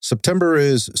September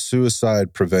is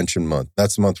Suicide Prevention Month.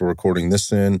 That's the month we're recording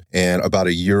this in. And about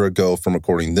a year ago from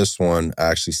recording this one, I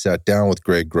actually sat down with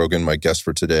Grogan, my guest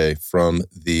for today, from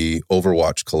the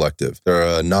Overwatch Collective. They're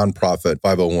a nonprofit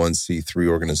 501c3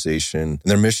 organization, and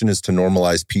their mission is to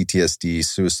normalize PTSD,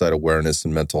 suicide awareness,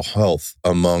 and mental health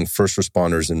among first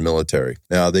responders and military.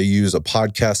 Now, they use a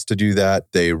podcast to do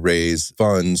that. They raise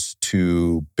funds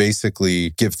to basically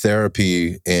give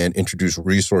therapy and introduce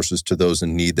resources to those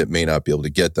in need that may not be able to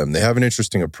get them. They have an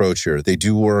interesting approach here. They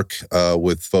do work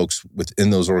with folks within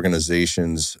those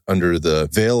organizations under the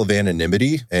veil of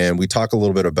anonymity, and we talk a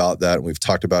little bit about that, and we've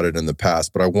talked about it in the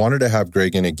past, but I wanted to have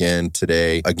Grogan again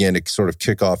today, to sort of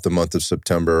kick off the month of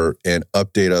September and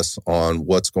update us on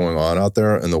what's going on out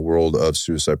there in the world of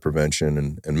suicide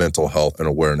prevention and mental health and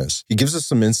awareness. He gives us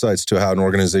some insights to how an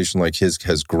organization like his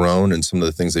has grown and some of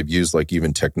the things they've used, like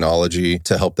even technology,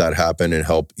 to help that happen and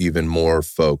help even more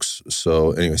folks.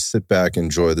 So anyway, sit back,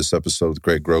 enjoy this episode with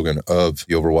Grogan of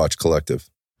the Overwatch Collective.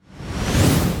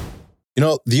 You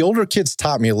know, the older kids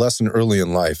taught me a lesson early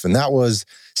in life, and that was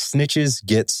snitches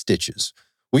get stitches.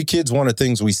 We kids wanted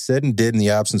things we said and did in the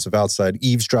absence of outside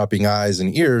eavesdropping eyes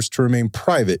and ears to remain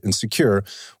private and secure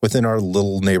within our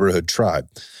little neighborhood tribe.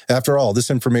 After all,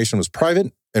 this information was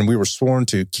private, and we were sworn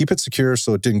to keep it secure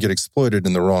so it didn't get exploited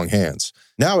in the wrong hands.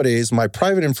 Nowadays, my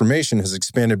private information has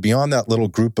expanded beyond that little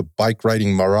group of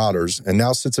bike-riding marauders and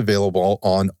now sits available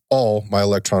on all my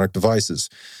electronic devices.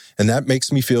 And that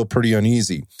makes me feel pretty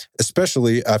uneasy,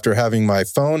 especially after having my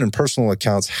phone and personal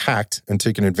accounts hacked and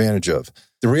taken advantage of.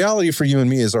 The reality for you and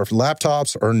me is our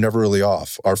laptops are never really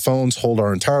off. Our phones hold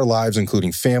our entire lives,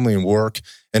 including family and work,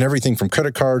 and everything from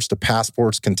credit cards to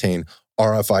passports contain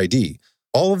RFID.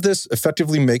 All of this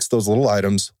effectively makes those little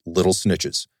items little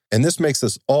snitches. And this makes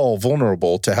us all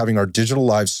vulnerable to having our digital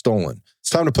lives stolen. It's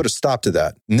time to put a stop to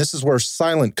that. And this is where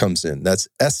Silent comes in. That's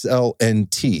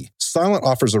SLNT. Silent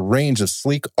offers a range of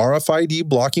sleek RFID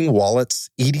blocking wallets,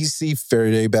 EDC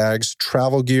Faraday bags,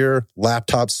 travel gear,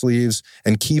 laptop sleeves,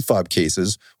 and key fob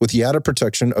cases with the added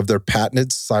protection of their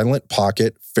patented Silent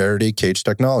Pocket Faraday cage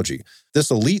technology.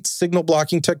 This elite signal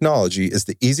blocking technology is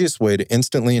the easiest way to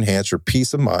instantly enhance your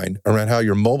peace of mind around how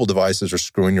your mobile devices are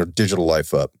screwing your digital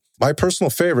life up. My personal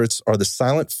favorites are the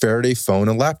Silent Faraday phone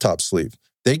and laptop sleeve.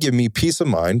 They give me peace of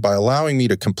mind by allowing me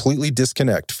to completely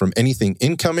disconnect from anything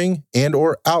incoming and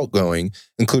or outgoing,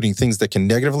 including things that can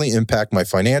negatively impact my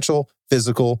financial,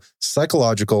 physical,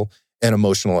 psychological, and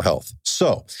emotional health.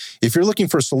 So, if you're looking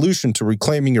for a solution to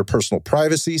reclaiming your personal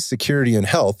privacy, security, and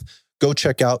health, go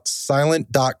check out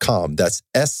silent.com. That's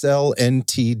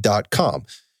SLNT.com.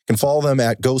 You can follow them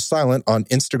at Go Silent on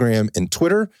Instagram and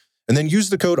Twitter, and then use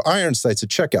the code IRONSIGHTS at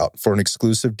checkout for an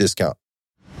exclusive discount.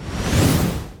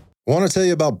 I want to tell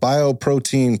you about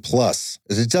Bioprotein Plus.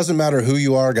 It doesn't matter who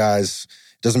you are, guys.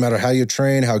 It doesn't matter how you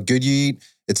train, how good you eat.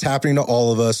 It's happening to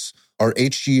all of us. Our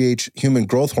HGH, human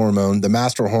growth hormone, the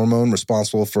master hormone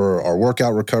responsible for our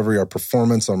workout recovery, our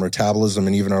performance, our metabolism,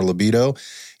 and even our libido,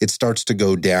 it starts to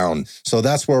go down. So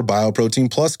that's where Bioprotein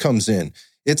Plus comes in.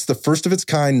 It's the first of its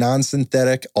kind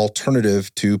non-synthetic alternative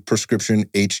to prescription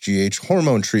HGH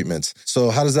hormone treatments.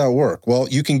 So how does that work? Well,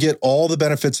 you can get all the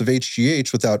benefits of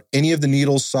HGH without any of the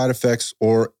needles, side effects,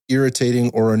 or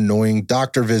irritating or annoying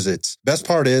doctor visits. Best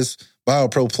part is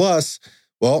BioPro Plus,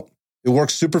 well, it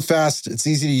works super fast, it's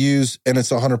easy to use, and it's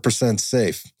 100%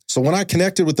 safe. So when I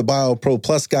connected with the BioPro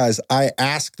Plus guys, I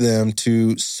asked them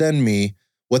to send me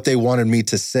what they wanted me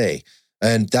to say.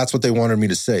 And that's what they wanted me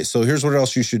to say. So here's what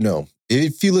else you should know.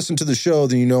 If you listen to the show,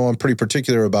 then you know I'm pretty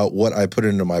particular about what I put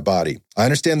into my body. I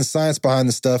understand the science behind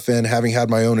the stuff, and having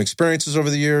had my own experiences over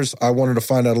the years, I wanted to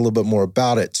find out a little bit more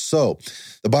about it. So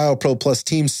the BioPro Plus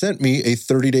team sent me a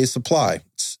 30-day supply.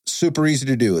 It's super easy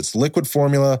to do. It's liquid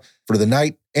formula for the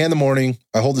night and the morning.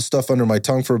 I hold the stuff under my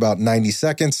tongue for about 90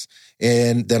 seconds,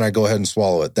 and then I go ahead and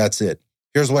swallow it. That's it.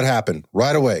 Here's what happened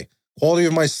right away. Quality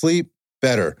of my sleep,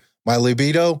 better. My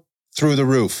libido, through the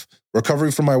roof.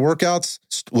 Recovery from my workouts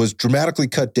was dramatically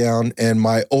cut down, and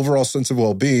my overall sense of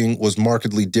well-being was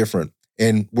markedly different.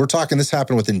 And we're talking this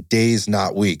happened within days,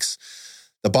 not weeks.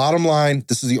 The bottom line,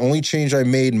 this is the only change I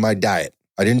made in my diet.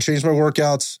 I didn't change my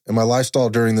workouts, and my lifestyle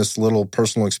during this little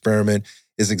personal experiment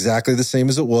is exactly the same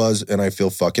as it was, and I feel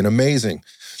fucking amazing.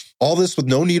 All this with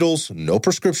no needles, no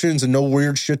prescriptions, and no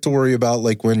weird shit to worry about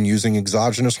like when using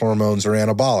exogenous hormones or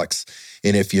anabolics.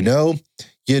 And if you know,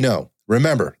 you know.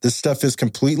 Remember, this stuff is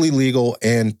completely legal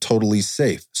and totally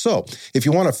safe. So if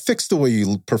you want to fix the way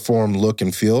you perform, look,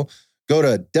 and feel, go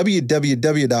to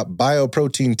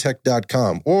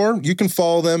www.bioproteintech.com, or you can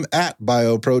follow them at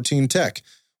BioproteinTech.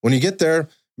 When you get there,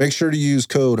 make sure to use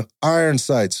code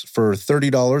IRONSIGHTS for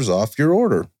 $30 off your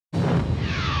order.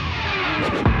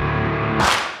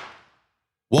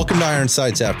 Welcome to Iron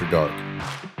Sights After Dark.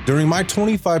 During my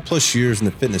 25 plus years in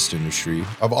the fitness industry,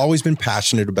 I've always been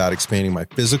passionate about expanding my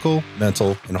physical,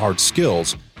 mental, and hard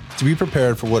skills to be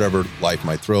prepared for whatever life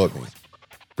might throw at me.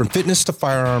 From fitness to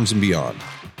firearms and beyond,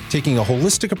 taking a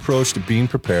holistic approach to being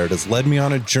prepared has led me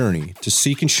on a journey to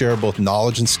seek and share both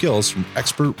knowledge and skills from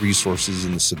expert resources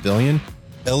in the civilian,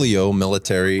 LEO,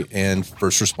 military, and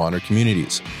first responder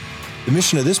communities. The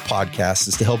mission of this podcast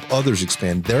is to help others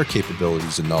expand their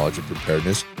capabilities and knowledge of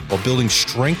preparedness while building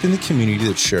strength in the community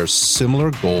that shares similar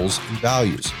goals and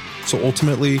values. So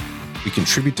ultimately, we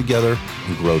contribute together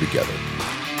and grow together.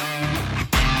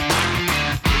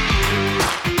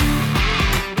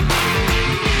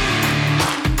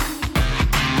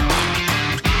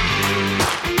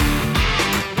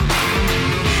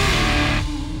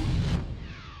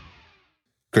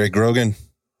 Great, Grogan.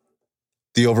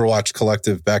 The Overwatch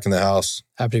Collective back in the house.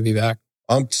 Happy to be back.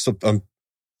 I'm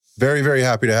very, very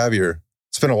happy to have you here.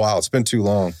 It's been a while. It's been too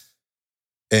long.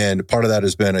 And part of that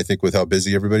has been, I think, with how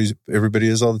busy everybody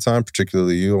is all the time,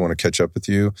 particularly you. I want to catch up with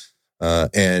you.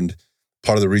 And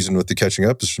part of the reason with the catching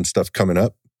up is from stuff coming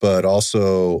up. But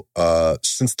also,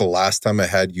 since the last time I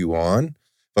had you on,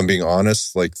 if I'm being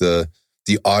honest, like the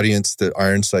audience that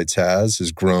Iron Sights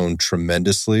has grown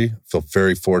tremendously. I feel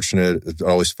very fortunate. It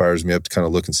always fires me up to kind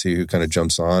of look and see who kind of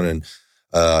jumps on. And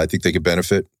I think they could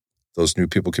benefit. Those new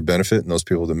people could benefit. And those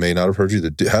people that may not have heard you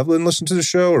that have listened to the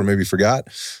show or maybe forgot,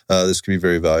 this could be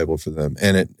very valuable for them.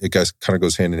 And it guys kind of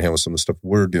goes hand in hand with some of the stuff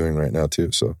we're doing right now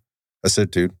too. So that's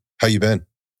it, dude. How you been?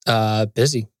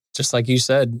 Busy. Just like you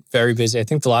said, very busy. I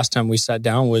think the last time we sat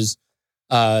down was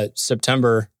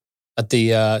September at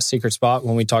the secret spot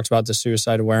when we talked about the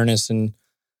suicide awareness. And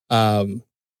that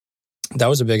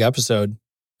was a big episode.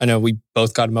 I know we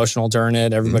both got emotional during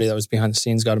it. Everybody that was behind the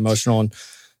scenes got emotional, and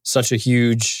such a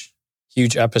huge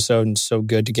episode, and so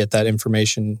good to get that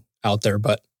information out there.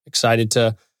 But excited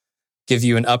to give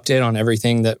you an update on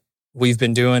everything that we've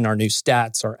been doing, our new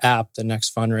stats, our app, the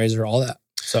next fundraiser, all that.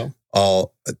 So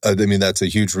I mean, that's a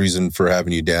huge reason for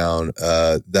having you down.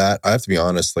 That I have to be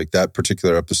honest, like that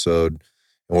particular episode,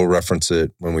 and we'll reference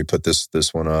it when we put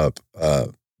this one up.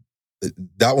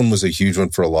 That one was a huge one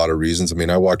for a lot of reasons. I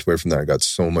mean, I walked away from that. I got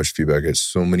so much feedback. I got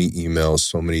so many emails,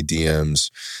 so many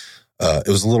DMs. It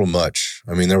was a little much.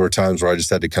 I mean, there were times where I just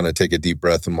had to kind of take a deep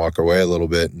breath and walk away a little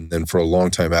bit. And then for a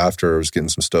long time after, I was getting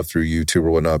some stuff through YouTube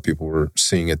or whatnot. People were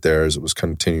seeing it there as it was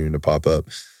continuing to pop up.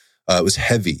 It was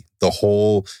heavy. The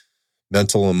whole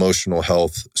mental, emotional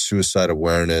health, suicide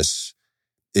awareness,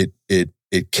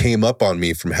 it came up on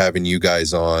me from having you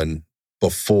guys on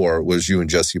before. It was you and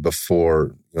Jesse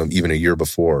before, even a year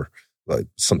before, like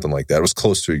something like that. It was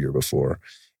close to a year before.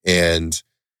 And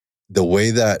the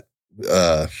way that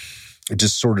it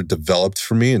just sort of developed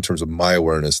for me in terms of my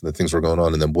awareness and the things that were going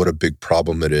on, and then what a big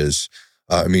problem it is.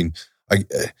 I mean,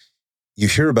 you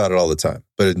hear about it all the time,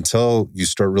 but until you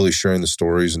start really sharing the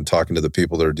stories and talking to the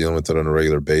people that are dealing with it on a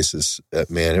regular basis,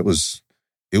 man, it was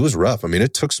rough. I mean,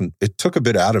 it took a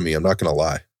bit out of me. I'm not going to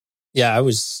lie. Yeah, I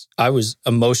was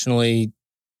emotionally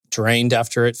drained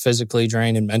after it, physically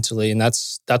drained and mentally. And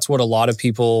that's what a lot of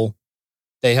people,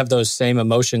 they have those same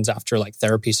emotions after like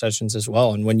therapy sessions as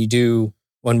well. And when we do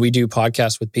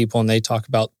podcasts with people and they talk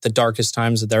about the darkest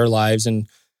times of their lives, and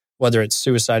whether it's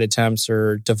suicide attempts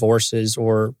or divorces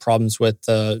or problems with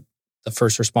the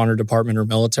first responder department or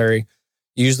military,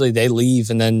 usually they leave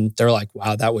and then they're like,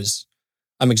 wow,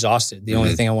 I'm exhausted. The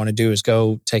only thing I want to do is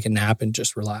go take a nap and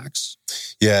just relax.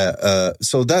 Yeah.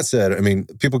 So that said, I mean,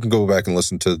 people can go back and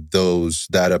listen to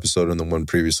that episode and the one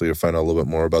previously to find out a little bit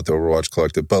more about the Overwatch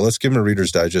Collective. But let's give them a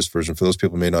Reader's Digest version for those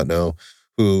people who may not know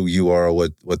who you are,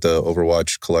 what the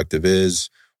Overwatch Collective is,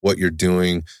 what you're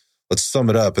doing. Let's sum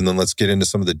it up, and then let's get into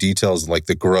some of the details, like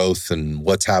the growth and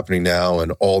what's happening now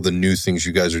and all the new things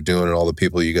you guys are doing and all the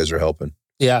people you guys are helping.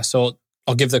 Yeah. So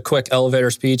I'll give the quick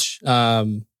elevator speech.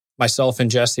 Myself and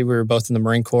Jesse, we were both in the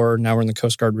Marine Corps. Now we're in the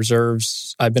Coast Guard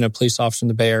Reserves. I've been a police officer in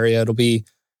the Bay Area. It'll be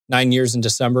 9 years in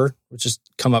December, which has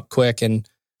come up quick. And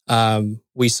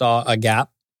we saw a gap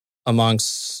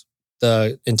amongst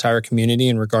the entire community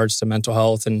in regards to mental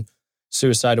health and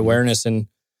suicide awareness. And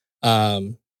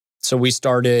so we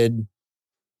started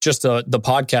just the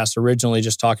podcast originally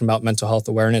just talking about mental health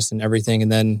awareness and everything,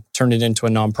 and then turned it into a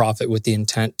nonprofit with the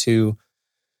intent to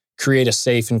create a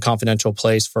safe and confidential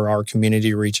place for our community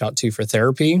to reach out to for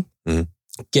therapy,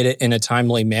 get it in a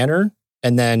timely manner,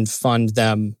 and then fund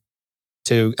them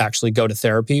to actually go to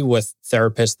therapy with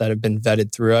therapists that have been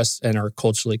vetted through us and are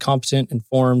culturally competent,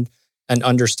 informed, and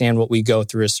understand what we go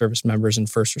through as service members and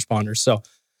first responders. So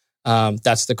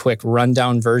that's the quick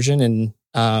rundown version. And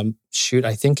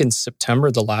I think in September,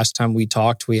 the last time we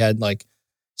talked, we had like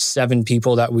 7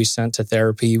 people that we sent to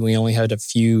therapy. We only had a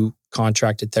few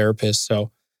contracted therapists.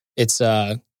 So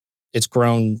it's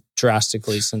grown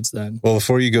drastically since then. Well,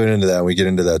 before you go into that, we get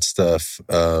into that stuff.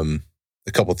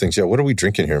 A couple of things. Yeah. What are we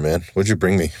drinking here, man? What'd you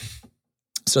bring me?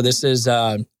 So this is,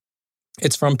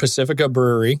 it's from Pacifica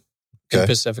Brewery in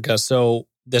Pacifica. So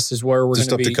this is where we're going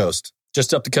to be. Just up the coast.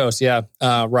 Just up the coast. Yeah.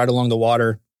 Right along the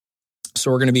water.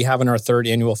 So we're going to be having our 3rd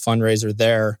annual fundraiser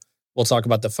there. We'll talk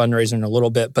about the fundraiser in a little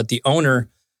bit, but the owner,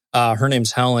 her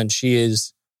name's Helen. She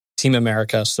is Team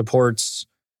America, supports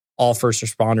all first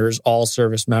responders, all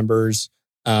service members.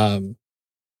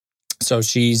 So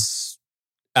she's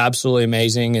absolutely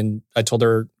amazing. And I told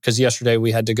her, because yesterday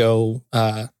we had to go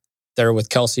there with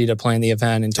Kelsey to plan the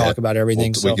event and talk about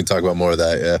everything. We can talk about more of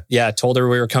that. Yeah. Yeah. I told her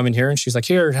we were coming here and she's like,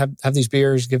 here, have these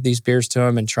beers, give these beers to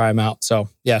him and try them out. So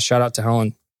yeah, shout out to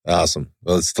Helen. Awesome.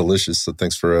 Well, it's delicious. So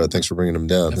thanks for bringing them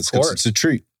down. Of course. It's a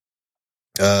treat.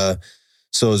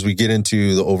 So as we get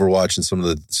into the Overwatch and some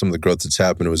of the growth that's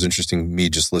happened, it was interesting me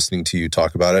just listening to you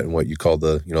talk about it and what you call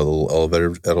the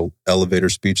little elevator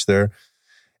speech there,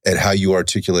 and how you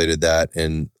articulated that,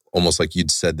 and almost like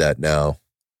you'd said that now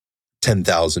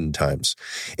 10,000 times.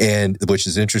 And which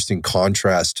is interesting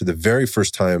contrast to the very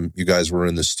first time you guys were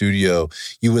in the studio.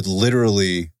 You would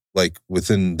literally, like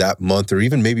within that month, or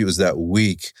even maybe it was that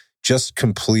week, just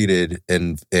completed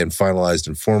and finalized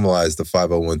and formalized the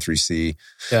 501(c)(3)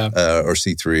 or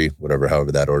C3,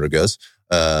 however that order goes,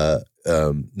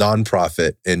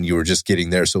 nonprofit, and you were just getting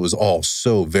there. So it was all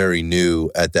so very new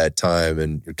at that time,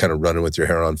 and you're kind of running with your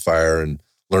hair on fire and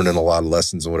learning a lot of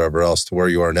lessons and whatever else, to where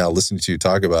you are now. Listening to you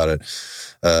talk about it,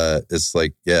 it's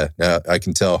like, yeah, now I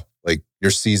can tell, like, you're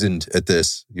seasoned at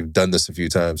this. You've done this a few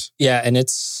times. Yeah, and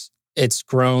it's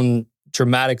grown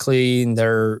dramatically,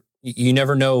 and you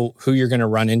never know who you're going to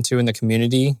run into in the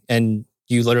community. And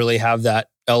you literally have that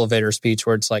elevator speech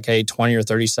where it's like, hey, 20 or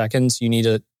 30 seconds, you need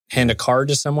to hand a card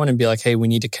to someone and be like, hey, we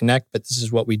need to connect, but this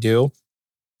is what we do.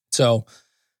 So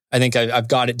I think I've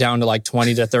got it down to like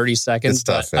 20 to 30 seconds. It's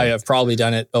tough, but I have probably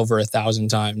done it over 1,000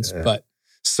 times. Yeah. But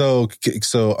so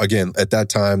again, at that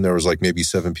time, there was like maybe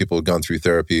 7 people who had gone through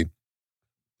therapy,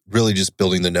 really just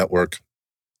building the network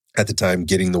at the time,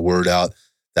 getting the word out.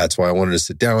 That's why I wanted to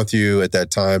sit down with you at that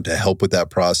time to help with that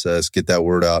process, get that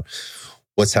word out.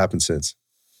 What's happened since?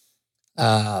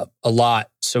 A lot.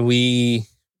 So we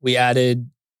added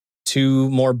 2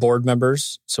 more board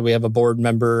members. So we have a board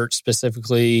member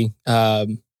specifically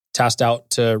tasked out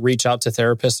to reach out to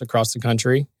therapists across the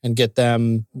country and get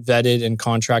them vetted and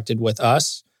contracted with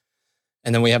us.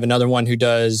 And then we have another one who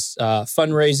does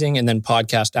fundraising and then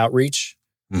podcast outreach.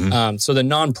 Mm-hmm. So the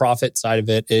nonprofit side of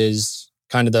it is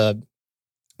kind of the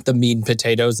meat and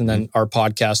potatoes. And then our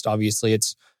podcast, obviously,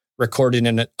 it's recorded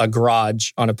in a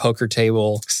garage on a poker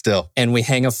table. Still. And we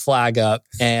hang a flag up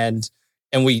and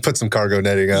we put some cargo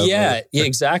netting up. Yeah,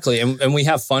 exactly. And we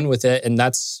have fun with it. And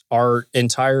that's our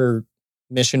entire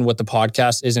mission with the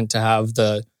podcast, isn't to have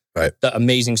the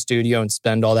amazing studio and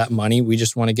spend all that money. We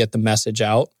just want to get the message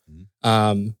out,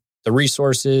 the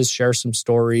resources, share some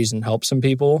stories and help some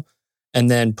people, and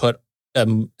then put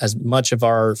as much of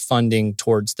our funding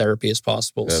towards therapy as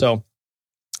possible. Yep. So,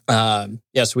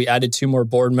 so we added 2 more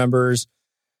board members.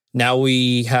 Now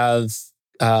we have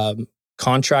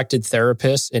contracted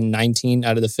therapists in 19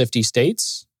 out of the 50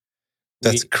 states.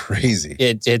 That's crazy.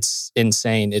 It's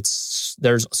insane.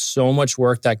 There's so much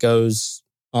work that goes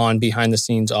on behind the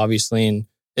scenes, obviously, and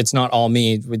it's not all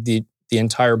me. With the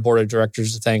entire board of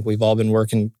directors to thank. We've all been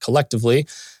working collectively.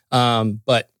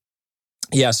 But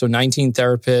yeah, so 19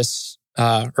 therapists,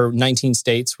 or 19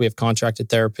 states, we have contracted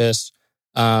therapists.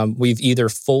 We've either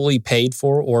fully paid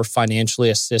for or financially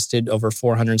assisted over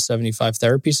 475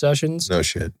 therapy sessions. No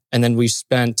shit. And then we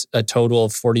spent a total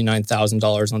of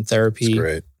 $49,000 on therapy. That's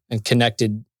great. And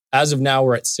connected. As of now,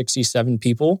 we're at 67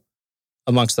 people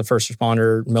amongst the first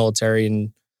responder, military,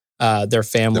 and their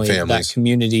family. That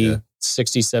community, yeah.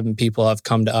 67 people have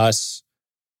come to us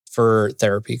for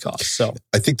therapy costs. So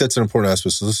I think that's an important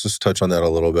aspect. So let's just touch on that a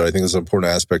little bit. I think it's an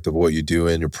important aspect of what you do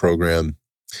in your program.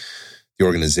 The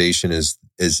organization is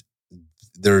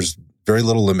there's very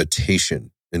little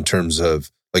limitation in terms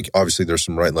of, like, obviously there's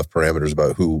some right and left parameters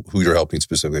about who you're helping,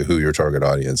 specifically who your target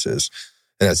audience is.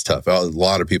 And that's tough. A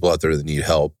lot of people out there that need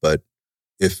help, but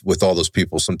if with all those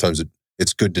people, sometimes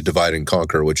it's good to divide and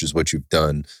conquer, which is what you've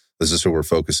done. This is what we're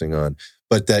focusing on.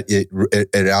 But that it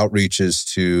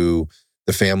outreaches to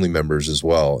the family members as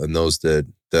well, and those that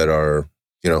are,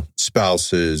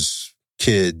 spouses,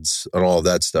 kids, and all of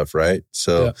that stuff, right?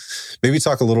 So maybe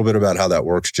talk a little bit about how that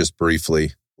works, just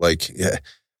briefly. Like,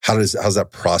 how's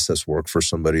that process work for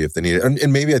somebody if they need it?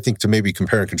 And maybe I think to maybe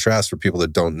compare and contrast for people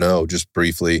that don't know, just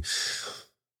briefly,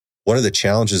 what are the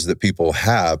challenges that people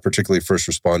have, particularly first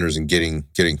responders, in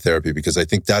getting therapy? Because I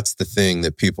think that's the thing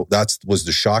that was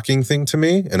the shocking thing to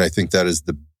me. And I think that is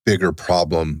the bigger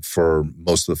problem for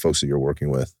most of the folks that you're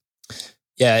working with.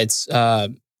 Yeah, it's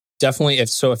definitely,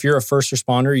 if you're a first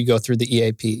responder, you go through the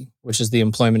EAP, which is the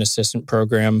Employment Assistant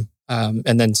Program.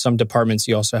 And then some departments,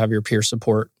 you also have your peer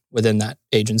support within that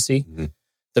agency. Mm-hmm.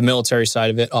 The military side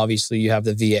of it, obviously, you have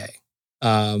the VA.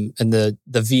 And the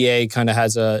VA kind of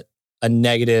has a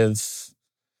negative,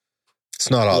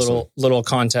 it's not awesome. Little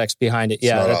context behind it.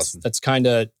 Yeah, that's kind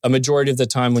of a majority of the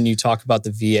time when you talk about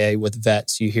the VA with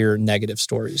vets, you hear negative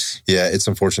stories. Yeah, it's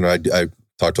unfortunate. I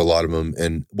talked to a lot of them,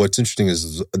 and what's interesting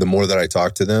is the more that I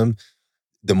talk to them,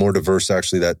 the more diverse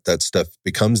actually that stuff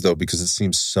becomes, though, because it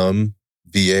seems some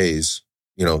VAs,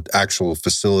 actual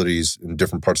facilities in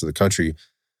different parts of the country,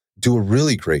 do a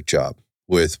really great job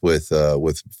with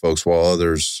folks, while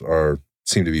others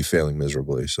seem to be failing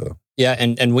miserably. So yeah,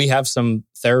 and we have some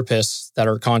therapists that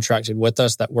are contracted with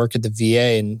us that work at the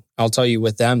VA, and I'll tell you,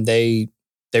 with them, they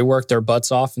work their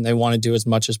butts off and they want to do as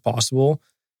much as possible.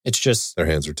 It's just their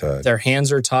hands are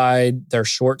tied. They're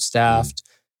short-staffed.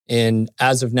 And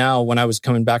as of now, when I was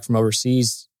coming back from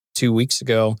overseas 2 weeks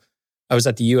ago, I was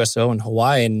at the USO in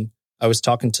Hawaii, and I was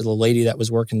talking to the lady that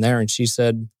was working there, and she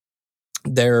said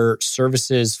their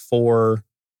services for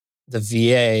the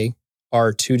VA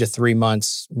are 2 to 3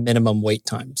 months minimum wait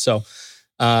time. So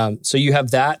you have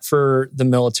that for the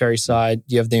military side.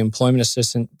 You have the Employment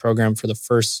Assistant Program for the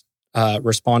first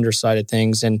responder side of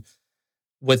things. And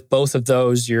with both of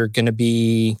those, you're going to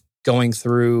be going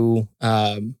through,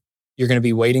 you're going to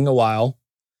be waiting a while.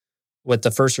 With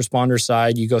the first responder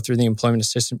side, you go through the Employment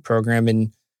Assistant Program,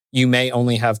 and you may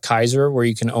only have Kaiser, where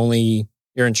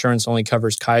your insurance only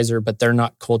covers Kaiser, but they're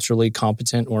not culturally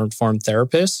competent or informed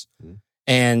therapists. Mm-hmm.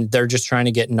 And they're just trying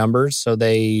to get numbers. So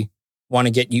they want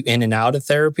to get you in and out of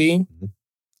therapy. Mm-hmm.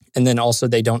 And then also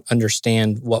they don't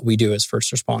understand what we do as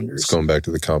first responders. It's going back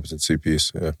to the competency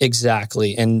piece. Yeah,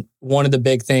 exactly. And one of the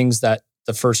big things that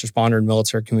the first responder and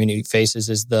military community faces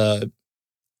is the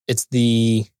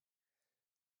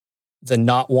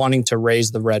not wanting to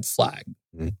raise the red flag,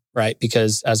 mm-hmm. right?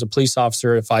 Because as a police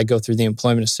officer, if I go through the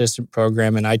Employment Assistant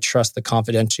Program and I trust the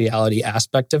confidentiality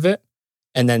aspect of it,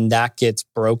 and then that gets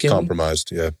broken,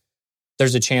 compromised, yeah,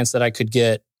 there's a chance that I could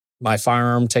get my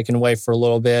firearm taken away for a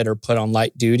little bit or put on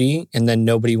light duty, and then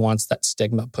nobody wants that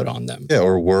stigma put on them. Yeah,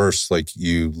 or worse, like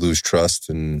you lose trust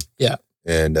you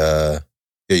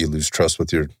lose trust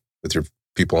with your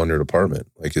people in your department.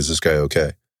 Like, is this guy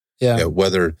okay? Yeah.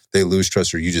 Whether they lose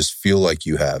trust or you just feel like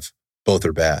you have, both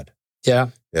are bad. Yeah.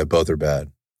 Yeah, both are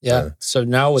bad. Yeah. So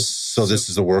now this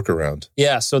is a workaround.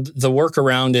 Yeah. So the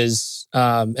workaround is,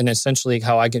 and essentially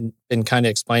how I been kind of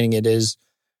explaining it is,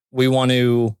 we want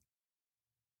to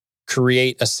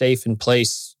create a safe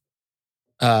place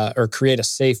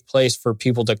for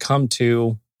people to come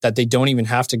to, that they don't even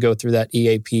have to go through that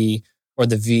EAP or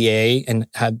the VA and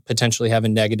potentially have a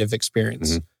negative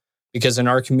experience. Mm-hmm. Because in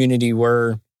our community,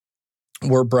 we're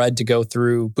bred to go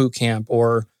through boot camp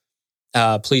or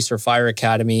police or fire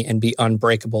academy and be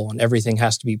unbreakable, and everything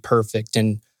has to be perfect.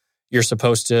 And you're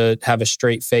supposed to have a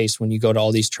straight face when you go to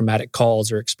all these traumatic calls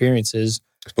or experiences.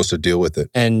 You're supposed to deal with it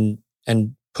and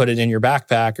put it in your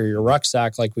backpack or your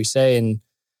rucksack, like we say. And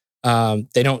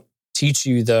they don't teach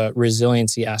you the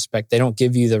resiliency aspect. They don't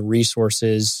give you the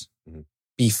resources mm-hmm.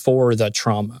 before the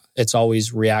trauma. It's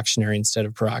always reactionary instead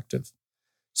of proactive.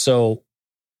 So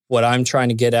what I'm trying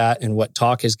to get at, and what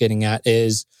TOC is getting at,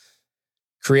 is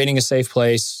creating a safe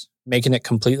place, making it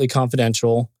completely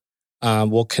confidential.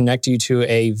 We'll connect you to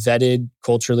a vetted,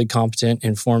 culturally competent,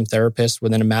 informed therapist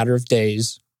within a matter of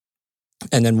days.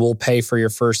 And then we'll pay for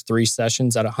your first 3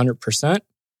 sessions at 100%.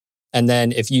 And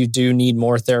then if you do need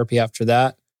more therapy after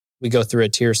that, we go through a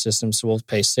tier system. So we'll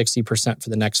pay 60% for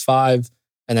the next 5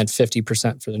 and then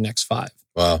 50% for the next 5.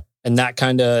 Wow. And that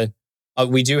kind of,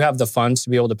 we do have the funds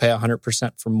to be able to pay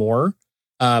 100% for more.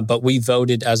 But we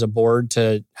voted as a board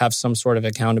to have some sort of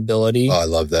accountability. Oh, I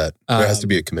love that. There has to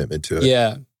be a commitment to it.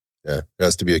 Yeah. Yeah. There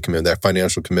has to be a commitment. That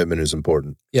financial commitment is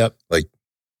important. Yep. Like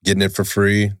getting it for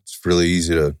free, it's really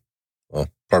easy to,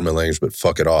 pardon my language, but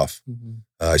fuck it off. Mm-hmm.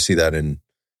 I see that in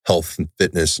health and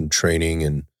fitness and training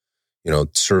and,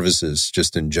 services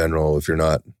just in general. If you're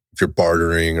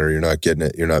bartering or you're not getting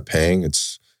it, you're not paying,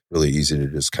 it's really easy to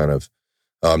just kind of,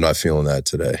 I'm not feeling that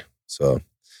today. So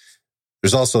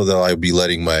there's also that I'd be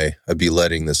letting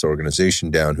this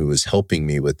organization down who is helping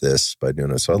me with this by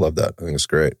doing it. So I love that. I think it's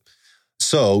great.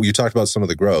 So you talked about some of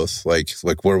the growth, like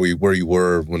where you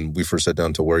were when we first sat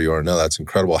down to where you are now. That's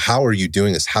incredible. How are you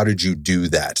doing this? How did you do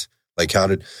that? Like how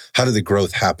did the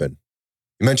growth happen?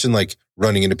 You mentioned like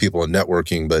running into people and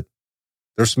networking, but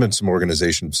there's been some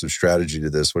organization, some strategy to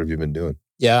this. What have you been doing?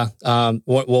 Yeah.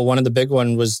 Well, one of the big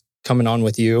one was coming on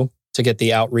with you to get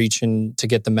the outreach and to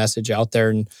get the message out there.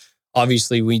 And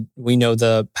obviously we know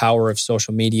the power of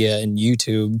social media and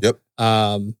YouTube. Yep.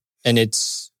 And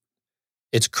it's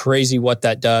crazy what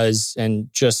that does.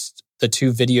 And just the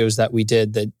 2 videos that we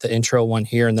did, the intro one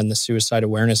here and then the suicide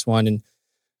awareness one.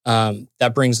 And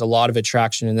that brings a lot of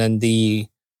attraction. And then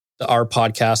our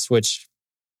podcast, which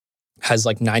has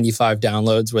like 95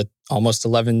 downloads with almost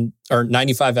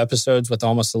 95 episodes with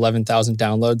almost 11,000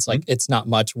 downloads. Like it's not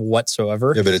much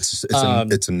whatsoever. Yeah, but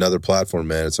it's another platform,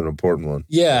 man. It's an important one.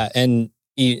 Yeah. And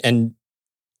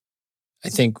I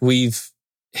think we've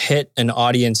hit an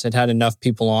audience that had enough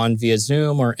people on via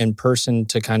Zoom or in person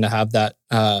to kind of have that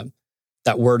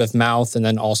word of mouth, and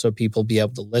then also people be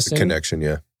able to listen. The connection,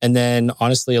 yeah. And then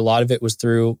honestly, a lot of it was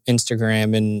through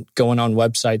Instagram and going on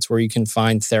websites where you can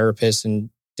find therapists in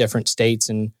different states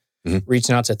and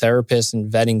reaching out to therapists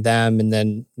and vetting them. And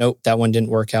then, nope, that one didn't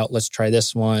work out. Let's try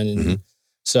this one. And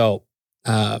so,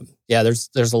 there's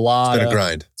a lot. It's been a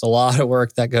grind. It's a lot of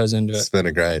work that goes into it. It's been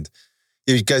a grind.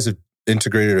 Yeah, you guys have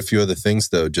integrated a few other things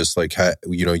though. Just like how,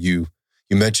 you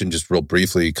mentioned just real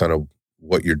briefly kind of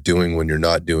what you're doing when you're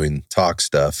not doing TOC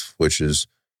stuff, which is,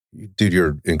 dude,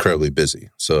 you're incredibly busy.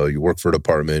 So you work for a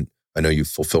department. I know you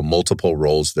fulfill multiple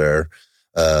roles there.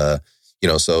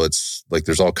 So it's like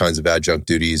there's all kinds of adjunct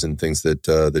duties and things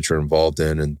that you're involved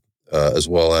in, and as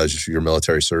well as your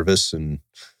military service and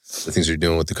the things you're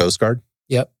doing with the Coast Guard.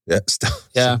 Yep. Yeah.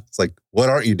 Yeah. It's like, what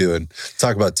aren't you doing?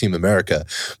 Talk about Team America.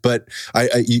 But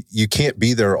you can't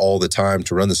be there all the time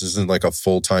to run this. This isn't like a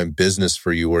full-time business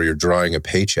for you where you're drawing a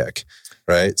paycheck,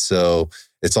 right? So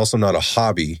it's also not a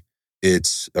hobby.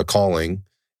 It's a calling.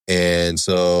 And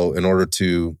so in order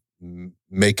to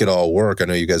make it all work, I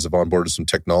know you guys have onboarded some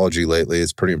technology lately.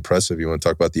 It's pretty impressive. You want to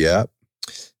talk about the app?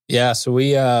 Yeah. So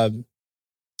we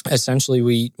essentially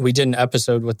we did an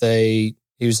episode with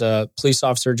he was a police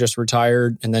officer, just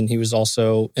retired, and then he was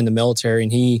also in the military,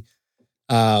 and he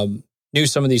knew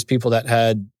some of these people that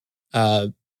had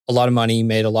a lot of money,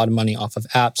 made a lot of money off of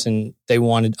apps, and they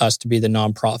wanted us to be the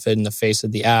nonprofit and the face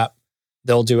of the app.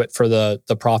 They'll do it for the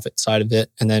profit side of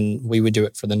it, and then we would do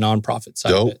it for the nonprofit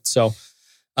side of it. So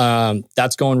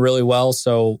that's going really well.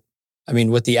 So, I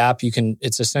mean, with the app,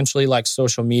 it's essentially like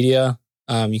social media.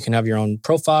 You can have your own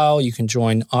profile. You can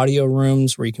join audio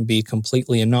rooms where you can be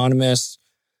completely anonymous.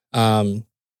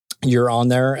 You're on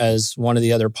there as one of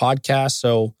the other podcasts.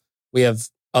 So we have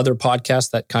other podcasts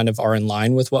that kind of are in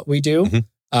line with what we do.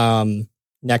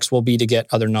 Next will be to get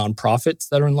other nonprofits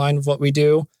that are in line with what we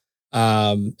do.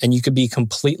 And you could be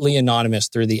completely anonymous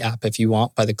through the app if you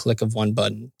want by the click of one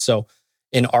button. So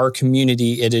in our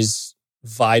community, it is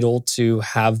vital to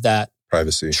have that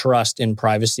privacy, trust in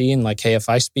privacy. And like, hey, if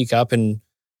I speak up and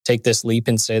take this leap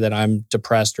and say that I'm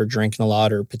depressed or drinking a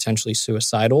lot or potentially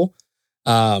suicidal,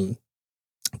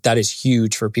 that is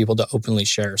huge for people to openly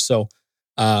share. So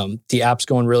the app's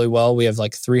going really well. We have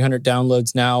like 300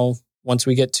 downloads now. Once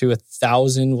we get to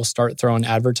 1,000, we'll start throwing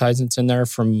advertisements in there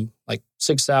from like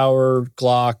 6 Hour,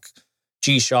 Glock,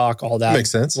 G-Shock, all that.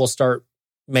 Makes sense. We'll start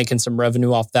making some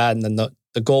revenue off that. And then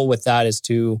the goal with that is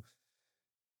to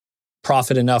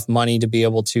profit enough money to be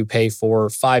able to pay for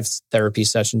 5 therapy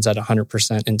sessions at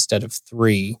 100% instead of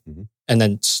 3, and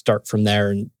then start from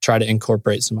there and try to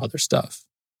incorporate some other stuff.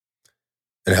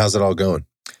 And how's it all going?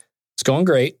 It's going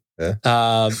great.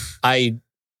 Yeah.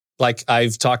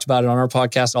 I've talked about it on our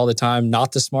podcast all the time,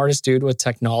 not the smartest dude with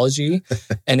technology.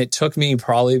 And it took me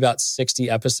probably about 60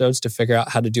 episodes to figure out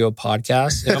how to do a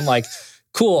podcast. And I'm like,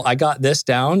 cool, I got this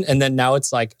down. And then now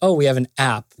it's like, oh, we have an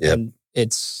app. Yep. And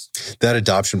it's... That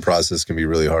adoption process can be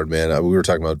really hard, man. We were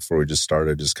talking about before we just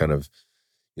started, just kind of,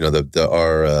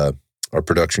 our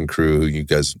production crew, who you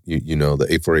guys, the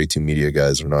 8482 media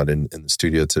guys are not in the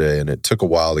studio today. And it took a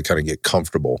while to kind of get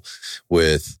comfortable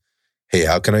with, hey,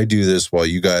 how can I do this while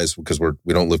you guys, because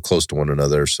we don't live close to one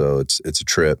another. So it's a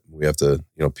trip. We have to,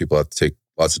 people have to take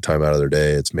lots of time out of their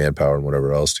day. It's manpower and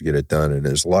whatever else to get it done. And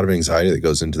there's a lot of anxiety that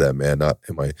goes into that, man.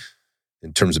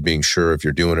 In terms of being sure if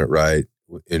you're doing it right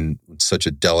in such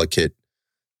a delicate,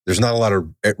 there's not a lot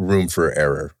of room for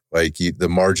error. Like the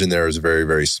margin there is very,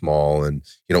 very small, and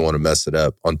you don't want to mess it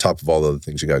up on top of all the other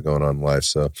things you got going on in life.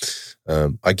 So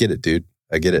I get it, dude.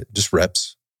 I get it. Just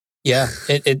reps. Yeah,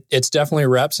 it's definitely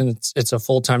reps, and it's a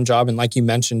full-time job. And like you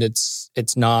mentioned,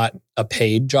 it's not a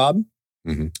paid job.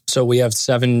 So we have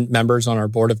 7 members on our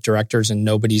board of directors, and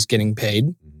nobody's getting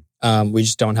paid. We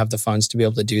just don't have the funds to be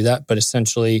able to do that. But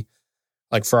essentially,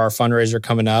 like for our fundraiser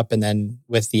coming up, and then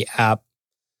with the app,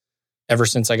 ever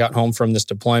since I got home from this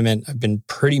deployment, I've been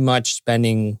pretty much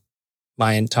spending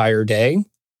my entire day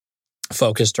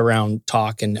focused around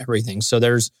TOC and everything. So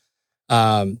there's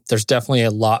definitely a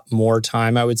lot more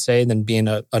time, I would say, than being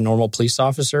a normal police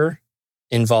officer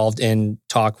involved in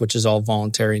TOC, which is all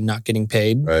voluntary, not getting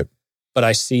paid. Right. But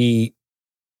I see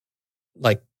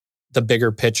like the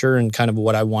bigger picture and kind of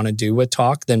what I want to do with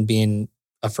TOC than being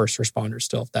a first responder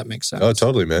still, if that makes sense. Oh,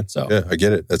 totally, man. So yeah, I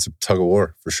get it. That's a tug of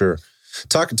war for sure.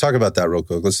 Talk about that real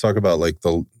quick. Let's talk about like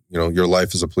your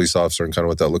life as a police officer and kind of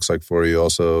what that looks like for you.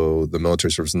 Also the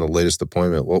military service and the latest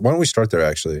deployment. Well, why don't we start there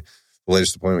actually? The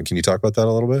latest deployment. Can you talk about that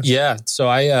a little bit? Yeah.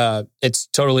 So it's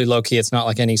totally low key. It's not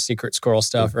like any secret squirrel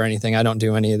stuff or anything. I don't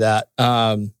do any of that.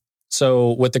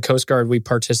 So with the Coast Guard, we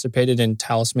participated in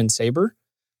Talisman Sabre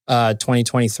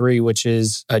 2023, which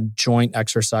is a joint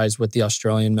exercise with the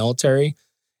Australian military.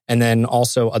 And then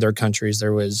also other countries.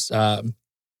 There was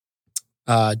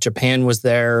Japan was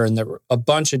there, and there were a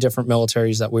bunch of different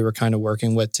militaries that we were kind of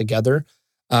working with together.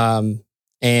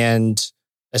 And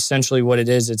essentially what it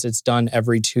is, it's done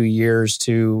every 2 years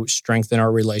to strengthen our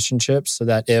relationships so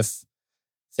that if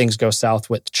things go south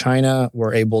with China,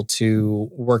 we're able to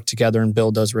work together and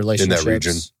build those relationships. In that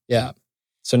region. Yeah.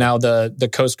 So now the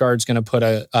Coast Guard's going to put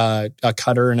a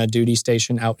cutter and a duty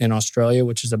station out in Australia,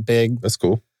 which is that's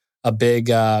cool. A big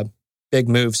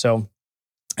move. So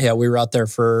yeah, we were out there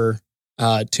for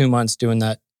 2 months doing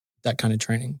that kind of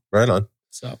training. Right on.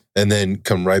 So, and then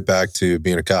come right back to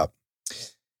being a cop.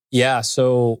 Yeah.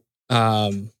 So,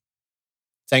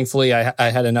 thankfully I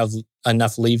had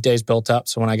enough leave days built up.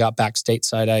 So when I got back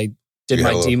stateside, I did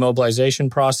my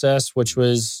demobilization process, which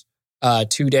was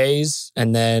 2 days.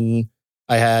 And then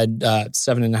I had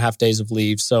 7.5 days of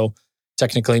leave. So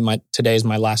technically today's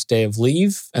my last day of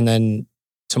leave. And then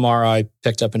tomorrow I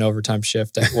picked up an overtime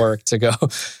shift at work to go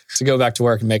back to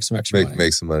work and make some extra money.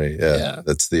 Make some money. Yeah.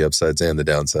 That's the upsides and the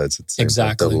downsides. It's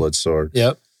exactly. A double-edged sword.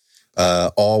 Yep.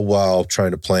 All while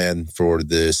trying to plan for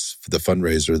the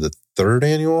fundraiser, the third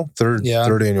annual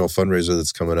fundraiser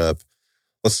that's coming up.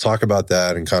 Let's talk about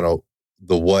that and kind of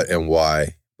the what and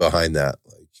why behind that.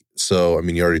 So, I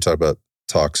mean, you already talked about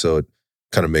TOC, so it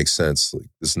kind of makes sense. Like,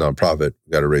 this is nonprofit.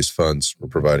 We got to raise funds. We're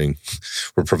providing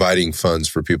funds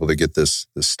for people to get this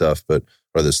stuff, or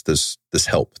this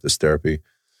help, this therapy.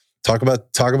 Talk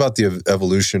about the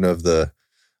evolution of the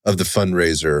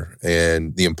fundraiser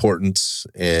and the importance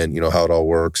and how it all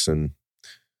works and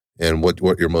what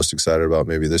you're most excited about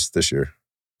maybe this year.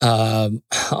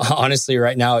 Honestly,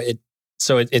 right now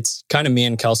it's kind of me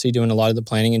and Kelsey doing a lot of the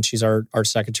planning, and she's our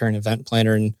secretary and event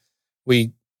planner, and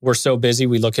we're so busy.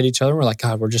 We look at each other and we're like,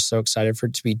 God, we're just so excited for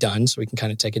it to be done so we can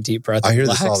kind of take a deep breath. I hear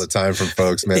this all the time from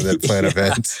folks, man, that plan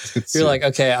events. You're like,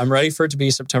 okay, I'm ready for it to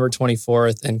be September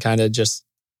 24th and kind of just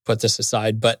put this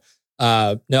aside. But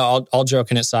no, all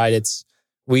joking aside,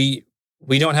 we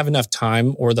don't have enough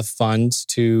time or the funds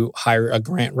to hire a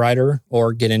grant writer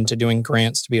or get into doing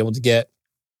grants to be able to get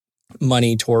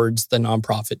money towards the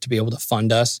nonprofit to be able to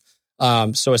fund us.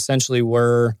 So essentially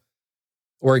we're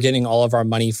getting all of our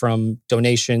money from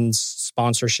donations,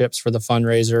 sponsorships for the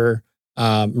fundraiser,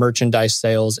 merchandise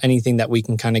sales, anything that we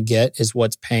can kind of get is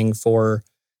what's paying for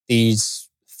these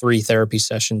 3 therapy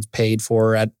sessions paid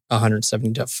for at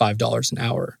 $175 an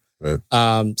hour. Right.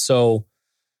 So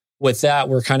with that,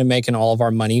 we're kind of making all of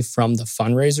our money from the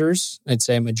fundraisers. I'd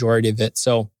say a majority of it.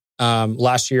 So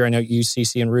last year, I know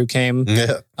UCC and Rue came.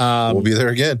 Yeah, we'll be there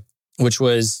again. Which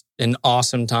was an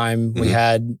awesome time. Mm-hmm. We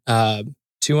had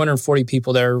 240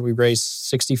 people there. We raised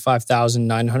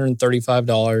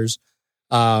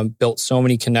 $65,935. Built so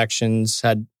many connections.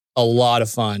 Had a lot of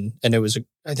fun, and I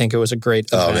think it was a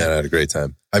great event. Oh man, I had a great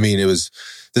time. I mean, these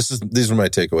were my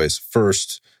takeaways.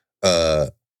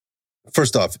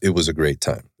 First off, it was a great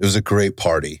time. It was a great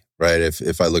party, right?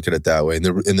 If I look at it that way, and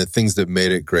the things that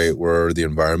made it great were the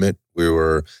environment. We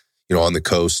were, on the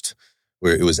coast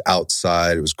where it was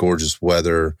outside. It was gorgeous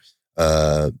weather.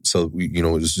 So it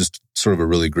was just sort of a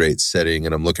really great setting,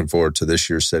 and I'm looking forward to this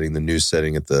year setting the new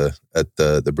setting at the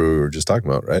brewery we were just talking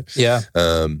about, right? Yeah.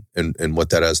 And what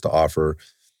that has to offer.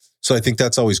 So I think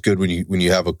that's always good when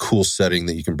you have a cool setting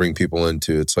that you can bring people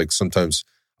into. It's like sometimes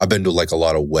I've been to like a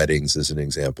lot of weddings as an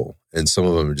example, and some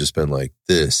of them have just been like,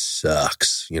 this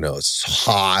sucks, it's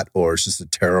hot, or it's just a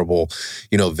terrible,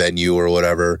 venue or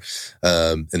whatever.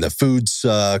 And the food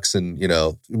sucks and,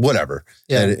 whatever.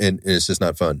 Yeah. And it's just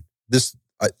not fun. This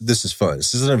is fun.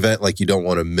 This is an event like you don't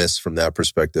want to miss from that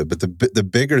perspective. But the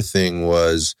bigger thing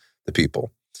was the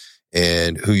people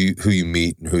and who you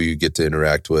meet and who you get to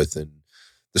interact with, and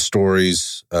the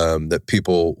stories that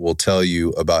people will tell you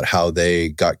about how they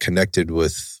got connected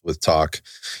with TOC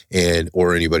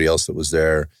or anybody else that was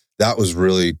there. That was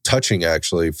really touching,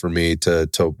 actually, for me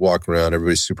to walk around.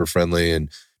 Everybody's super friendly and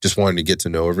just wanting to get to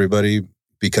know everybody,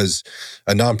 because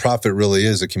a nonprofit really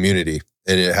is a community,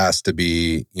 and it has to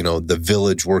be, the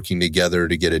village working together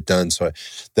to get it done. So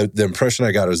the impression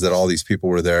I got is that all these people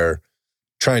were there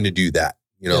trying to do that,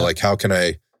 like,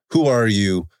 who are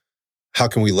you? How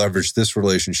can we leverage this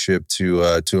relationship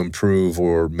to improve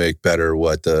or make better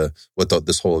what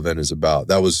this whole event is about?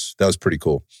 That was pretty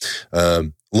cool. A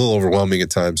little overwhelming at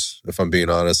times, if I'm being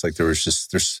honest. Like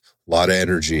there's a lot of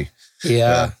energy.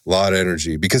 Yeah. A lot of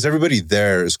energy, because everybody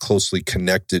there is closely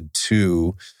connected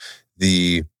to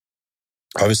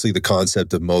obviously the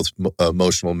concept of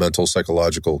emotional, mental,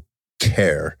 psychological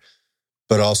care,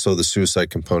 but also the suicide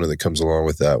component that comes along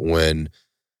with that when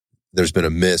there's been a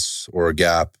miss or a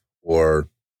gap, or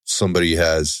somebody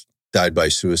has died by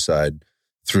suicide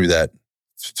through that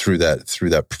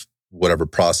whatever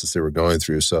process they were going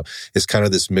through. So it's kind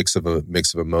of this mix of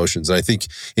emotions. And I think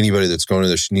anybody that's going to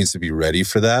this needs to be ready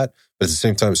for that. But at the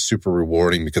same time, it's super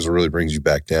rewarding because it really brings you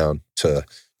back down to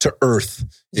earth,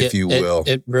 if you will.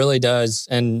 It really does.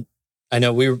 And I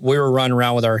know we were running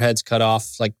around with our heads cut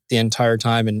off like the entire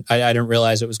time, and I didn't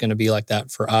realize it was going to be like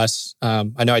that for us.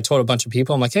 I know I told a bunch of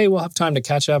people, I'm like, hey, we'll have time to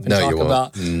catch up and talk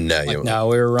about. No,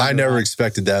 we were running I never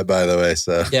expected that, by the way.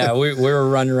 So yeah, we were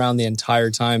running around the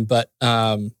entire time, but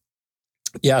so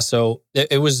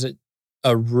it was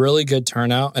a really good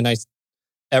turnout, and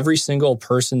every single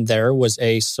person there was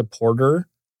a supporter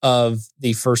of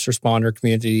the first responder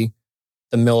community,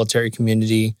 the military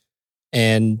community,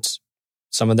 and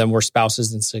some of them were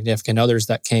spouses and significant others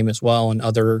that came as well, and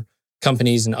other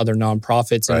companies and other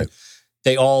nonprofits. Right. And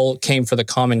they all came for the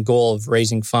common goal of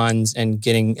raising funds and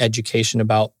getting education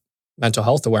about mental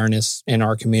health awareness in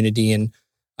our community, and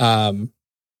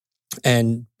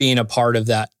being a part of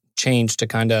that change to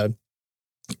kind of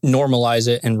normalize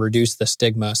it and reduce the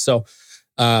stigma. So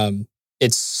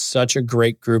it's such a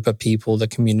great group of people, the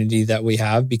community that we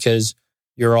have, because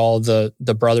you're all the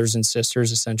brothers and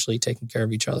sisters essentially taking care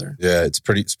of each other. Yeah, it's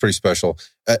pretty special.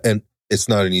 And it's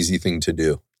not an easy thing to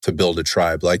do, to build a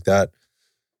tribe like that,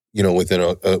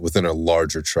 within a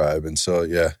larger tribe. And so,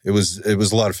 yeah, it was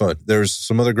a lot of fun. There's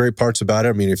some other great parts about it.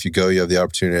 I mean, if you go, you have the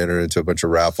opportunity to enter into a bunch of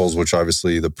raffles, which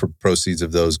obviously the proceeds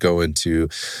of those go into,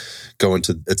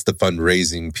 it's the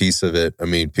fundraising piece of it. I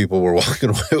mean, people were walking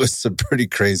away with some pretty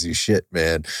crazy shit,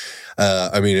 man.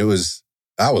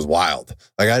 That was wild.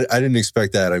 Like I didn't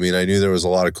expect that. I mean, I knew there was a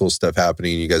lot of cool stuff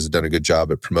happening. You guys have done a good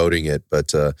job at promoting it,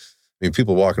 but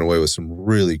people walking away with some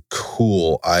really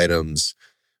cool items.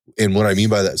 And what I mean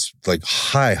by that is like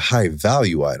high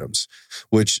value items,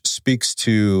 which speaks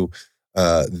to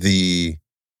the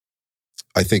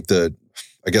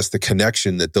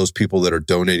connection that those people that are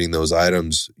donating those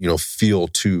items, feel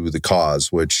to the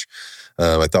cause, which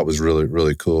I thought was really,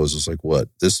 really cool. It was just like, what,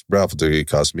 this raffle ticket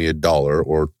cost me $1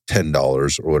 or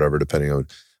 $10 or whatever, depending on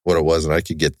what it was. And I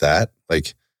could get that.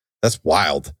 Like, that's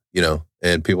wild,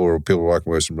 and people were walking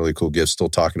away with some really cool gifts, still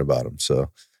talking about them.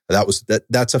 So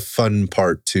that's a fun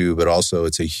part too, but also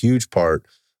it's a huge part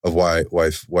of why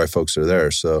folks are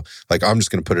there. So like, I'm just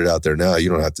going to put it out there now. You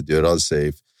don't have to do it. I'll just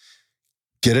say,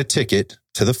 get a ticket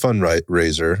to the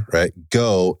fundraiser, right?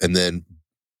 Go, and then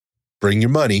bring your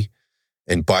money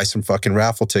and buy some fucking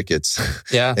raffle tickets.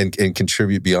 Yeah. and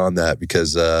contribute beyond that,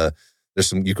 because you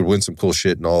could win some cool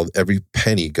shit, and every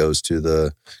penny goes to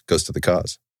the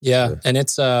cause. Yeah. And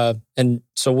it's and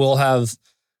so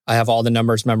I have all the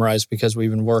numbers memorized because we've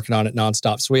been working on it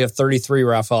nonstop. So we have 33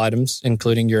 raffle items,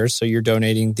 including yours. So you're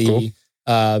donating the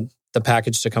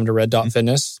package to come to Red Dot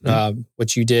Fitness,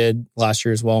 which you did last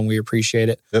year as well, and we appreciate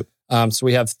it. Yep. So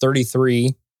we have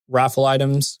 33 raffle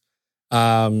items.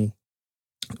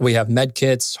 We have med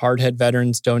kits, hardhead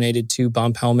veterans donated 2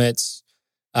 bump helmets.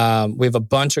 We have a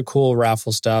bunch of cool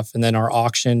raffle stuff. And then our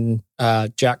auction,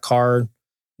 Jack Carr,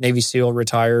 Navy SEAL,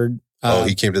 retired.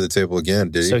 He came to the table again,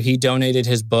 did he? So he donated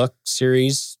his book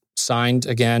series, signed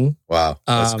again. Wow,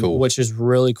 that's cool. Which is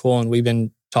really cool. And we've been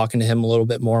talking to him a little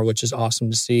bit more, which is awesome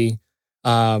to see.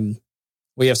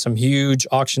 We have some huge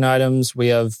auction items. We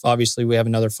have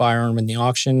another firearm in the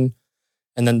auction.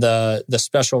 And then the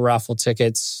special raffle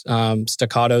tickets,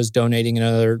 Staccato's donating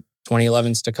another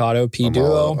 2011 Staccato P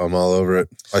Duo. I'm all over it.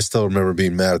 I still remember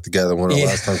being mad at the guy that won it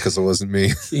last time because it wasn't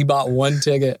me. He bought one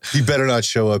ticket. He better not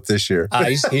show up this year.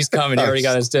 He's coming. He already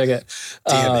got his ticket.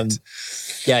 Damn it.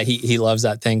 Yeah, he loves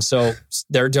that thing. So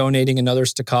they're donating another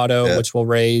Staccato, which will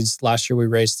raise, last year we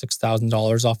raised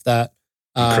 $6,000 off that.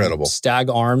 Incredible.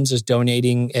 Stag Arms is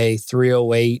donating a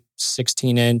 308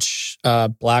 16-inch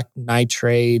black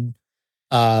nitride.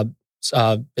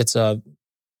 It's a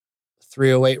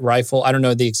 308 rifle. I don't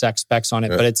know the exact specs on it,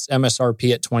 but it's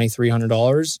MSRP at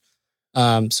 $2,300.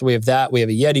 So we have that. We have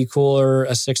a Yeti cooler,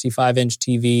 a 65-inch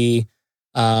TV,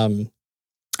 and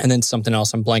then something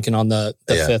else. I'm blanking on the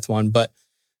fifth one, but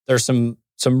there's some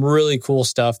really cool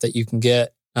stuff that you can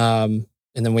get. And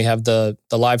then we have the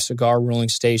live cigar rolling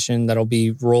station that'll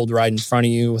be rolled right in front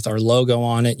of you with our logo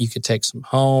on it. You could take some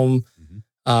home.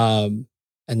 And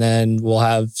then we'll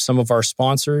have some of our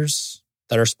sponsors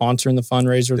that are sponsoring the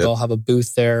fundraiser. They'll have a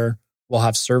booth there. We'll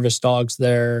have service dogs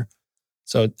there.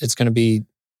 So it's going to be a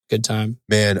good time.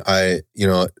 Man,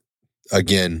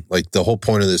 again, like the whole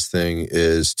point of this thing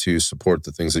is to support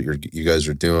the things that you guys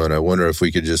are doing. I wonder if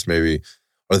we could just maybe,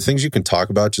 are the things you can talk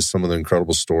about, just some of the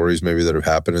incredible stories maybe that have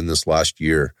happened in this last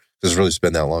year? Because it's really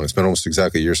been that long. It's been almost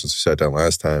exactly a year since we sat down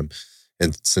last time,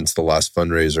 and since the last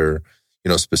fundraiser,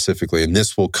 specifically. And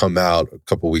this will come out a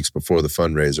couple of weeks before the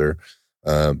fundraiser.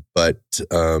 Can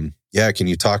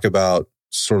you talk about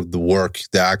sort of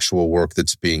the actual work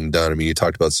that's being done? I mean, you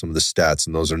talked about some of the stats,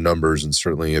 and those are numbers. And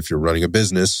certainly if you're running a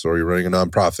business or you're running a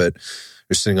nonprofit,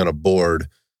 you're sitting on a board,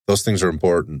 those things are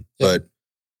important. But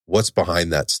what's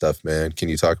behind that stuff, man? Can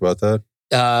you talk about that?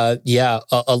 A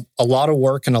lot of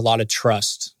work and a lot of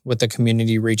trust with the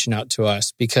community reaching out to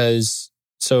us, because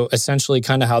so essentially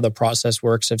kind of how the process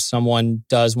works, if someone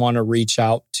does want to reach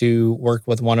out to work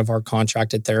with one of our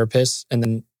contracted therapists and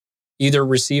then either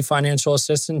receive financial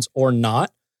assistance or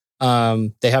not,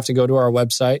 they have to go to our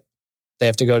website. They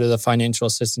have to go to the financial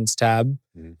assistance tab,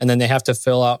 and then they have to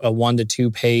fill out a 1 to 2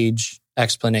 page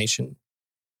explanation.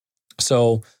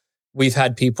 So we've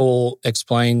had people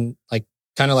explain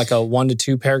kind of like a 1 to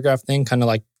 2 paragraph thing, kind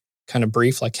of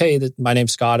brief, like, hey, my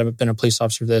name's Scott. I've been a police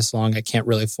officer for this long. I can't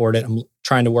really afford it. I'm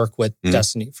trying to work with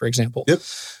Destiny, for example.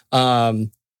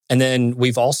 And then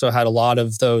we've also had a lot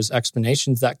of those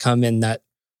explanations that come in that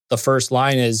the first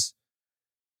line is,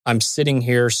 I'm sitting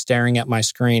here staring at my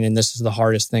screen and this is the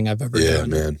hardest thing I've ever done. Yeah,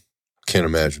 man. Can't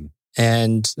imagine.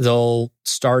 And they'll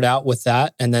start out with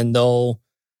that, and then they'll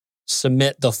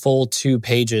submit the full 2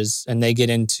 pages, and they get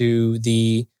into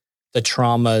the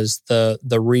traumas,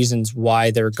 the reasons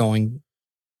why they're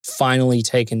finally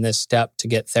taking this step to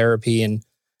get therapy.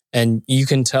 And you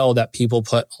can tell that people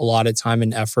put a lot of time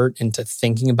and effort into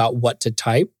thinking about what to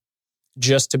type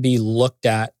just to be looked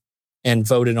at and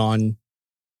voted on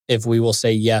if we will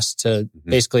say yes to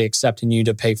basically accepting you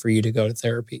to pay for you to go to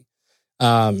therapy.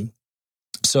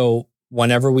 So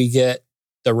whenever we get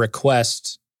the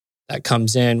request that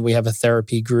comes in, we have a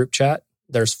therapy group chat.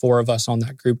 There's 4 of us on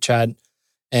that group chat.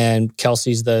 And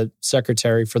Kelsey's the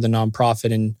secretary for the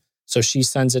nonprofit. And so she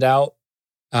sends it out.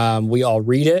 We all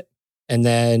read it, and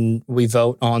then we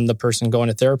vote on the person going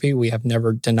to therapy. We have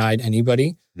never denied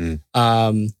anybody.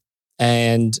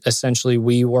 And essentially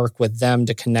we work with them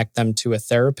to connect them to a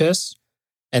therapist.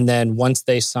 And then once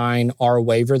they sign our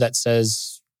waiver that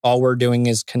says all we're doing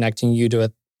is connecting you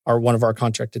to one of our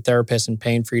contracted therapists and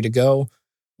paying for you to go,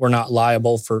 we're not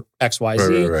liable for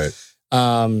XYZ. Right.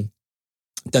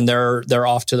 Then they're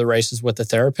off to the races with the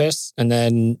therapist. And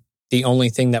then the only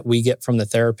thing that we get from the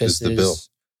therapist is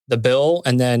the bill.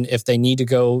 And then if they need to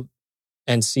go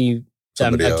and see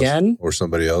them again or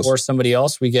somebody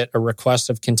else, we get a request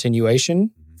of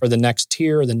continuation for the next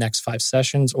tier, the next 5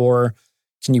 sessions, or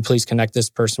can you please connect this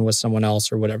person with someone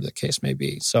else, or whatever the case may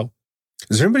be. So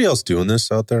is there anybody else doing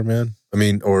this out there, man? I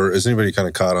mean, or is anybody kind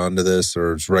of caught on to this,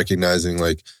 or just recognizing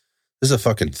like, this is a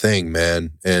fucking thing,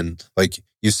 man? And like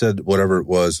you said, whatever it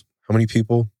was, how many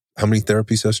people, how many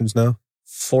therapy sessions now?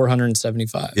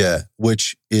 475. Yeah,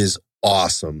 which is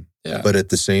awesome. Yeah. But at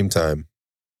the same time,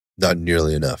 not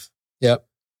nearly enough. Yep.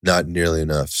 Not nearly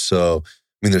enough. So, I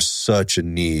mean, there's such a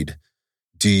need.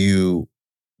 Do you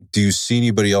see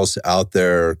anybody else out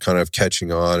there kind of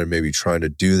catching on and maybe trying to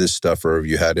do this stuff, or have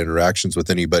you had interactions with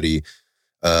anybody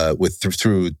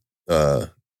through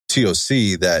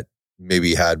TOC that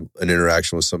maybe had an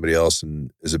interaction with somebody else?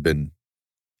 And has it been,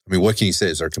 I mean, what can you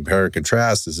say? Is there compare and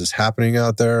contrast? Is this happening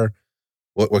out there?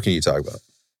 What can you talk about?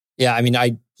 Yeah, I mean,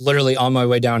 I literally on my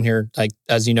way down here, like,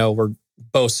 as you know, we're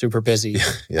both super busy.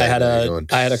 I had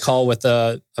a call with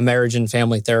a marriage and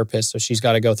family therapist. So she's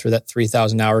got to go through that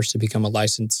 3,000 hours to become a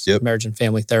licensed marriage and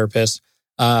family therapist.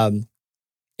 And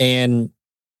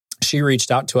she reached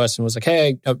out to us and was like,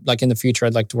 hey, like in the future,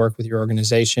 I'd like to work with your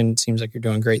organization. It seems like you're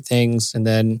doing great things. And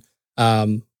then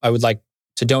I would like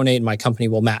to donate and my company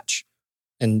will match.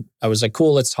 And I was like,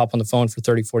 cool, let's hop on the phone for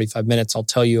 30, 45 minutes. I'll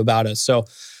tell you about it. So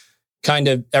kind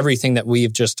of everything that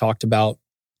we've just talked about,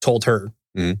 told her.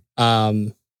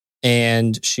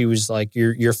 And she was like,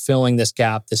 you're filling this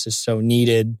gap. This is so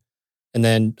needed. And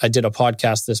then I did a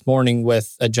podcast this morning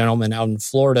with a gentleman out in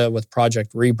Florida with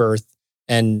Project Rebirth,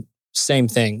 and same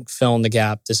thing, filling the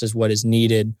gap. This is what is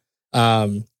needed.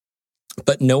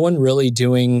 but no one really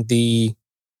doing the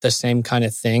same kind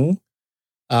of thing.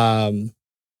 And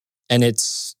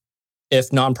it's, if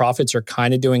nonprofits are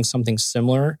kind of doing something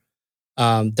similar,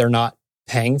 they're not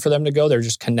paying for them to go. They're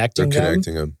just connecting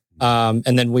them.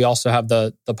 And then we also have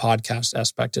the podcast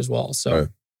aspect as well. So, right.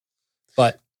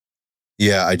 But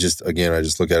yeah, I just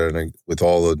look at it and with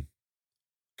all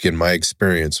again, my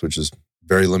experience, which is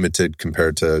very limited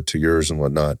compared to yours and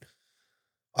whatnot.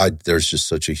 There's just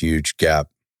such a huge gap,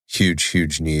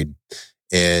 huge need.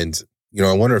 And,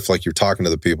 I wonder if like you're talking to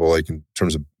the people, like in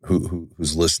terms of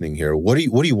who's listening here, what do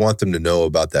you want them to know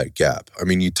about that gap? I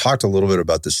mean, you talked a little bit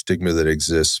about the stigma that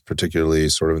exists, particularly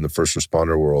sort of in the first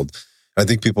responder world. I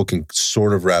think people can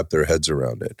sort of wrap their heads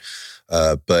around it.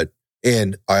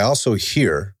 And I also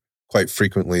hear quite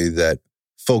frequently that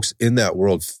folks in that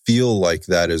world feel like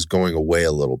that is going away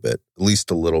a little bit, at least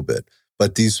a little bit.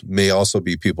 But these may also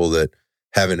be people that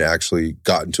haven't actually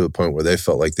gotten to a point where they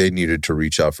felt like they needed to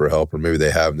reach out for help, or maybe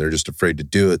they have and they're just afraid to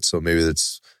do it. So maybe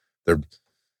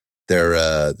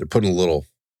they're putting a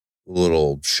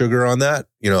little sugar on that.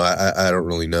 I don't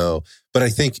really know. But I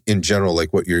think in general,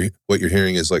 like what you're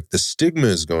hearing is like the stigma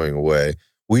is going away.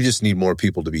 We just need more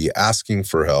people to be asking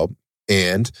for help.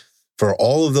 And for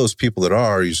all of those people that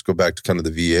are, you just go back to kind of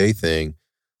the VA thing.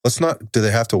 Do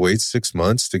they have to wait 6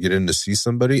 months to get in to see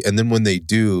somebody? And then when they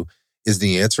do, is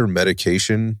the answer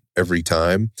medication every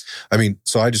time? I mean,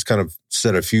 so I just kind of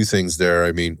said a few things there.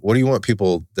 I mean, what do you want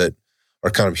people that are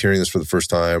kind of hearing this for the first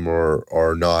time or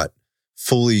are not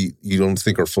fully, you don't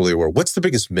think are fully aware? What's the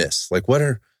biggest miss? Like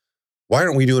why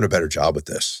aren't we doing a better job with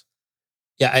this?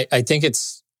 Yeah, I think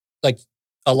it's like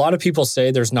a lot of people say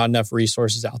there's not enough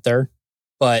resources out there,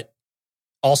 but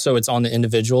also it's on the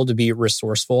individual to be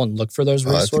resourceful and look for those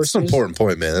resources. That's an important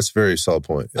point, man. That's a very solid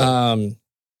point. Yeah.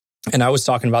 And I was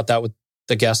talking about that with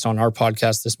the guest on our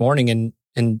podcast this morning,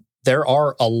 and there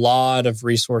are a lot of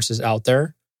resources out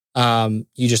there. You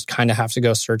just kind of have to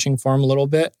go searching for them a little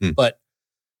bit. But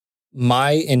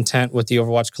my intent with the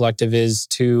Overwatch Collective is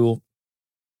to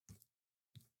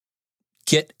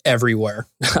get everywhere.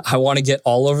 I want to get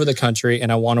all over the country,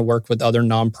 and I want to work with other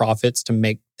nonprofits to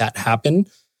make that happen.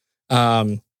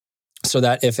 So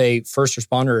that if a first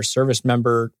responder or service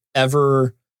member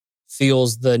ever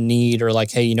feels the need or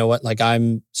like, hey, you know what, like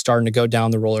I'm starting to go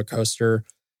down the roller coaster,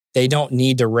 they don't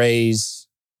need to raise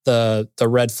the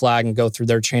red flag and go through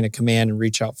their chain of command and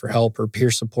reach out for help or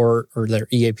peer support or their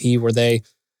EAP where they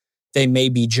may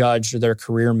be judged or their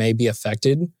career may be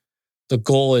affected. The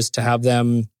goal is to have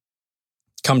them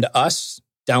come to us,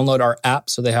 download our app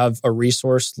so they have a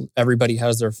resource. Everybody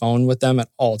has their phone with them at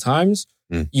all times.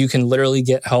 You can literally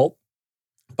get help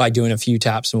by doing a few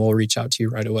taps and we'll reach out to you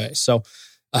right away. So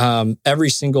every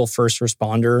single first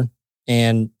responder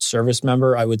and service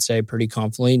member, I would say pretty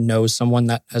confidently, knows someone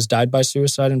that has died by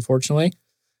suicide, unfortunately.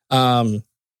 And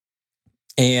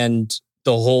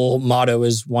the whole motto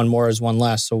is one more is one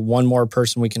less. So one more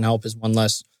person we can help is one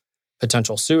less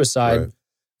potential suicide.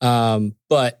 Right.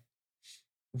 But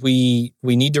we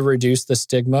need to reduce the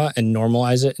stigma and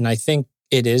normalize it. And I think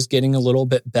it is getting a little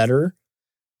bit better.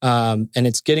 And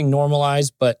it's getting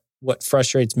normalized, but what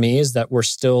frustrates me is that we're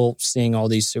still seeing all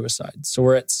these suicides. So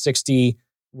we're at 60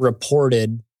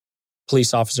 reported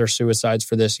police officer suicides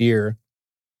for this year,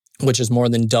 which is more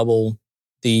than double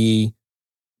the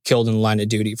killed in the line of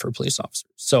duty for police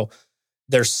officers. So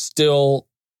there's still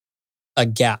a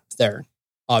gap there.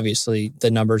 Obviously,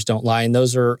 the numbers don't lie. And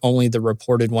those are only the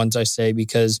reported ones I say,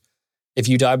 because if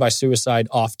you die by suicide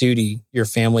off duty, your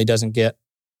family doesn't get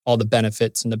all the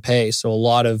benefits and the pay. So a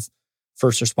lot of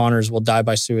first responders will die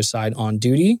by suicide on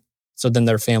duty. So then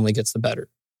their family gets the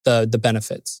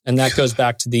benefits. And that goes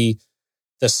back to the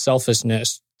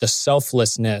selflessness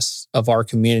of our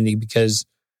community, because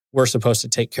we're supposed to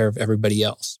take care of everybody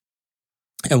else.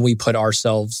 And we put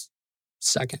ourselves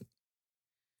second.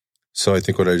 So I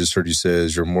think what I just heard you say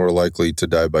is you're more likely to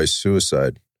die by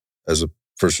suicide as a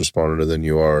first responder than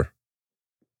you are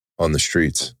on the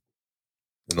streets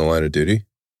in the line of duty.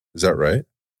 Is that right?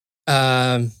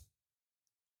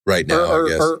 Right now, I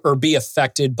guess. Or be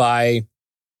affected by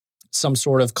some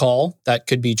sort of call that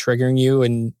could be triggering you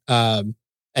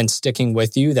and sticking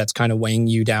with you. That's kind of weighing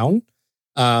you down.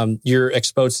 You're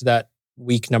exposed to that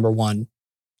week number one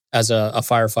as a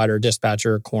firefighter,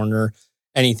 dispatcher, coroner,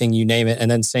 anything, you name it.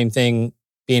 And then same thing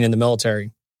being in the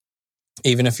military.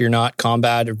 Even if you're not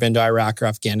combat or been to Iraq or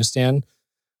Afghanistan,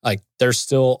 like there's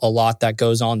still a lot that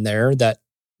goes on there that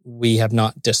we have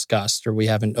not discussed or we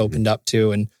haven't opened up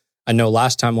to. And I know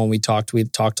last time when we talked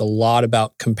a lot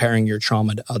about comparing your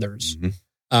trauma to others.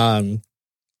 And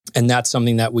that's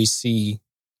something that we see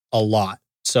a lot.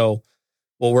 So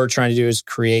what we're trying to do is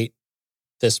create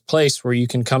this place where you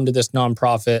can come to this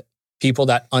nonprofit, people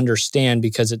that understand,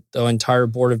 because the entire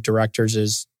board of directors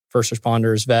is first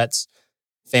responders, vets,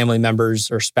 family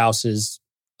members or spouses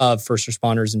of first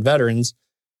responders and veterans.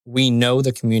 We know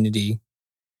the community.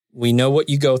 We know what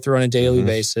you go through on a daily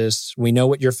basis. We know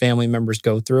what your family members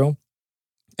go through,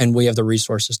 and we have the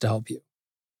resources to help you.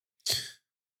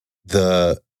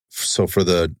 So for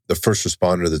the first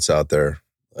responder that's out there,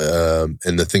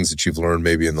 and the things that you've learned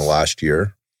maybe in the last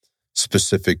year,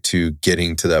 specific to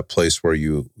getting to that place where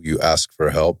you ask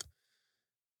for help,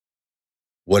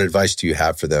 what advice do you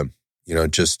have for them?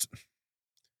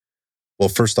 Well,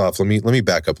 first off, let me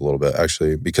back up a little bit,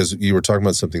 actually, because you were talking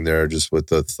about something there just with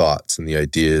the thoughts and the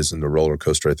ideas and the roller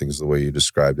coaster, I think is the way you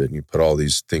described it. And you put all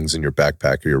these things in your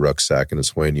backpack or your rucksack and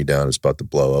it's weighing you down. It's about to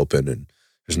blow open and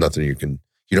there's nothing you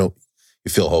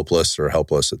feel hopeless or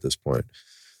helpless at this point. I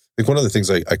think one of the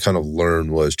things I kind of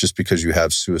learned was just because you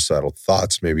have suicidal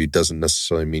thoughts maybe doesn't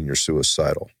necessarily mean you're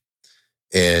suicidal.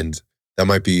 And that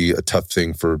might be a tough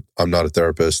thing I'm not a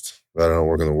therapist. I don't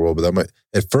work in the world, but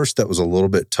at first that was a little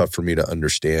bit tough for me to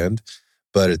understand.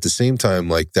 But at the same time,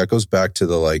 like that goes back to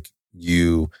the,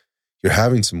 you're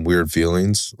having some weird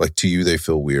feelings. Like to you, they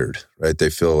feel weird, right? They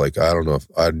feel like, I don't know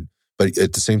but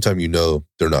at the same time,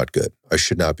 they're not good. I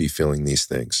should not be feeling these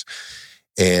things.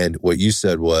 And what you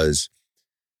said was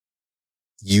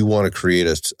you want to create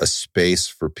a space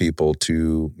for people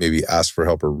to maybe ask for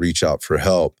help or reach out for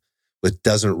help, but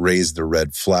doesn't raise the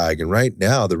red flag. And right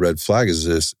now, the red flag is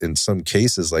this, in some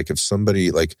cases, like if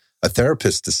somebody, like a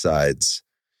therapist decides,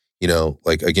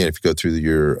 again, if you go through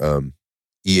your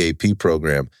EAP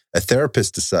program, a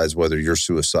therapist decides whether you're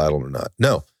suicidal or not.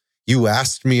 No, you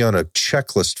asked me on a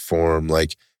checklist form,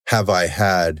 like, have I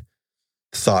had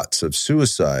thoughts of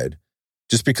suicide?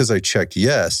 Just because I checked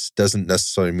yes doesn't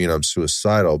necessarily mean I'm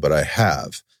suicidal, but I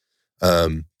have.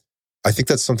 I think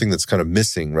that's something that's kind of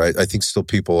missing, right? I think still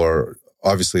people are,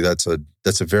 obviously that's a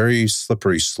very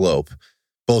slippery slope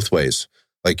both ways.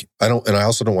 Like I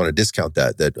also don't want to discount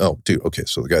that, oh dude, okay,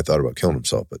 so the guy thought about killing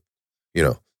himself, but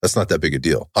that's not that big a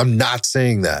deal. I'm not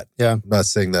saying that. Yeah. I'm not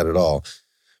saying that at all.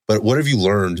 But what have you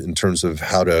learned in terms of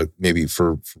how to maybe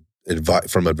from an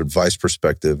advice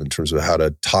perspective, in terms of how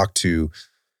to talk to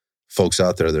folks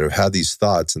out there that have had these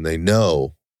thoughts and they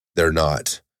know they're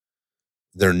not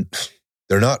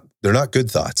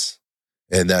good thoughts,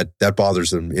 and that bothers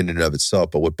them in and of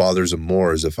itself. But what bothers them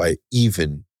more is if I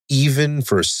even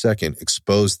for a second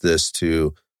expose this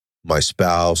to my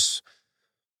spouse,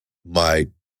 my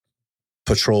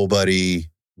patrol buddy,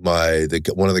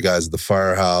 one of the guys at the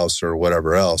firehouse or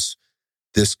whatever else,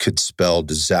 this could spell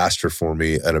disaster for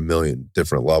me at a million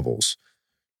different levels.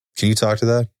 Can you talk to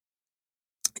that?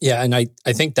 Yeah, and I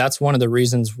think that's one of the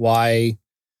reasons why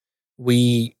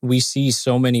we see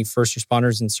so many first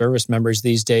responders and service members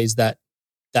these days that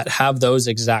have those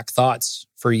exact thoughts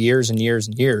for years and years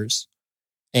and years.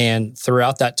 And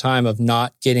throughout that time of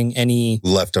not getting any...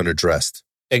 left unaddressed.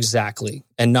 Exactly.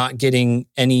 And not getting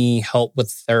any help with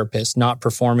therapists, not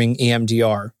performing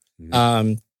EMDR,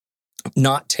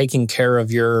 not taking care of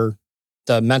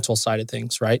the mental side of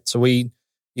things, right? So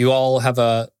you all have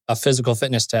a physical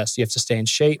fitness test. You have to stay in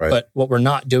shape. Right. But what we're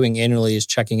not doing annually is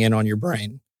checking in on your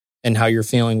brain and how you're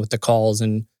feeling with the calls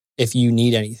and if you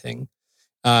need anything.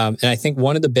 And I think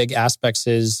one of the big aspects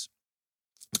is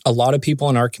a lot of people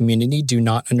in our community do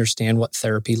not understand what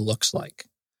therapy looks like.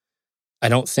 I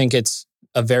don't think it's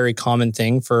a very common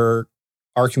thing for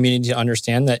our community to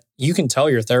understand that you can tell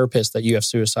your therapist that you have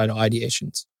suicidal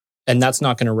ideations, and that's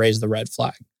not going to raise the red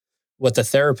flag. What the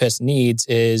therapist needs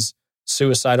is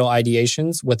suicidal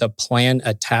ideations with a plan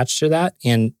attached to that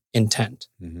and intent.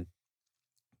 Mm-hmm.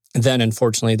 Then,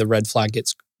 unfortunately, the red flag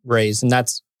gets raised. And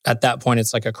that's, at that point,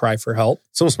 it's like a cry for help.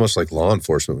 It's almost much like law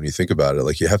enforcement when you think about it.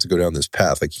 Like you have to go down this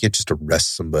path. Like you can't just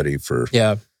arrest somebody for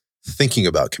thinking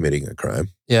about committing a crime.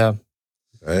 Yeah.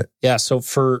 Right? Yeah. So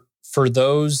for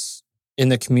those in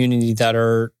the community that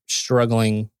are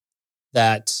struggling,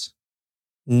 that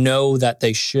know that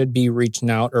they should be reaching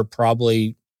out, or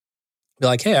probably be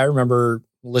like, hey, I remember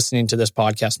listening to this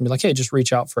podcast, and be like, hey, just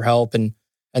reach out for help, and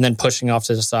then pushing off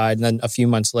to the side. And then a few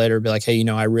months later, be like, hey,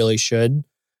 I really should.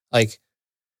 Like,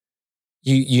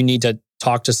 you need to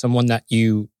talk to someone that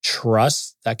you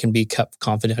trust, that can be kept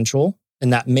confidential.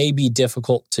 And that may be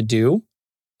difficult to do.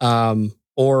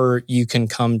 Or you can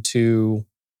come to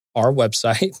our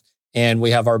website and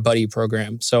we have our buddy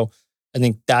program. So I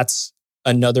think that's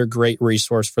another great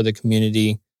resource for the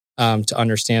community to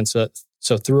understand.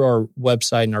 So through our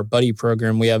website and our buddy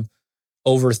program, we have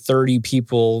over 30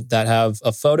 people that have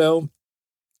a photo,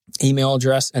 email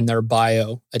address, and their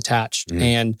bio attached. Mm.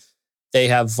 And they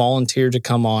have volunteered to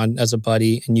come on as a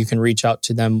buddy, and you can reach out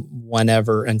to them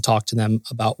whenever and talk to them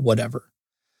about whatever.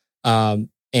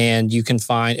 And you can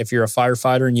find, if you're a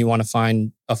firefighter and you want to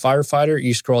find a firefighter,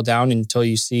 you scroll down until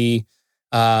you see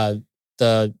the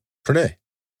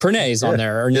Pernay's on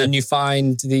there. And then you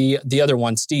find the other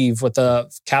one, Steve, with the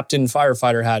captain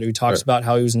firefighter hat, who talks about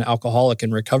how he was an alcoholic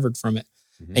and recovered from it.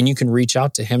 Mm-hmm. And you can reach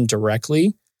out to him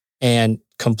directly and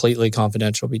completely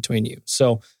confidential between you.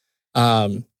 So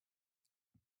I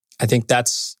think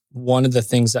that's one of the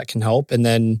things that can help. And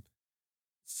then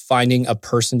finding a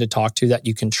person to talk to that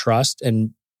you can trust,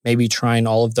 and maybe trying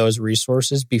all of those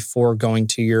resources before going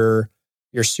to your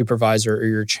supervisor or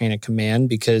your chain of command,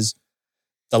 because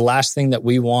the last thing that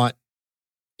we want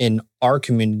in our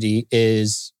community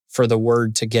is for the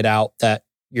word to get out that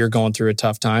you're going through a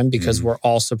tough time, because we're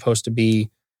all supposed to be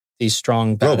these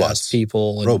strong, badass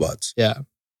people. And, robots. Yeah.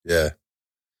 Yeah.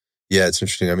 Yeah, it's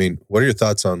interesting. I mean, what are your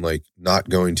thoughts on like not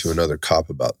going to another cop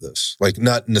about this? Like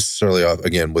not necessarily,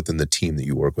 again, within the team that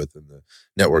you work with and the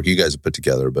network you guys have put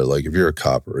together, but like if you're a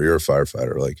cop or you're a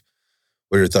firefighter, like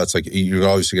what are your thoughts? Like you're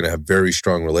obviously going to have very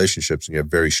strong relationships and you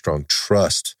have very strong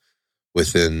trust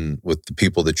with the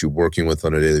people that you're working with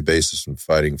on a daily basis and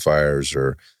fighting fires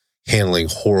or handling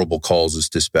horrible calls as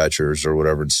dispatchers or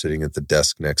whatever, and sitting at the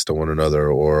desk next to one another,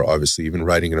 or obviously even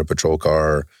riding in a patrol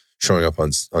car, showing up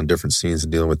on different scenes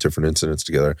and dealing with different incidents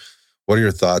together. What are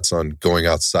your thoughts on going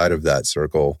outside of that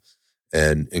circle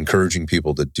and encouraging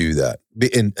people to do that?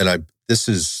 This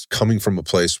is coming from a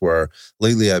place where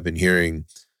lately I've been hearing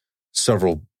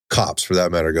several cops, for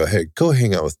that matter, go, hey, go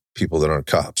hang out with people that aren't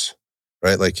cops,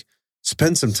 right? Like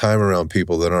spend some time around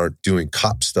people that aren't doing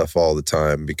cop stuff all the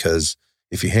time, because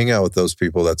if you hang out with those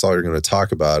people, that's all you're going to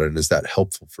talk about. And is that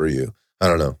helpful for you? I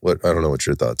don't know what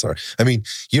your thoughts are. I mean,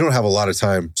 you don't have a lot of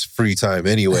free time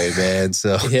anyway, man.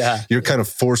 So you're kind of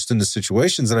forced into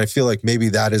situations. And I feel like maybe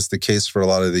that is the case for a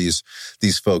lot of these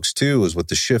folks too, is with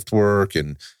the shift work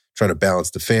and trying to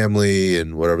balance the family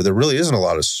and whatever. There really isn't a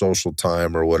lot of social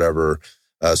time or whatever.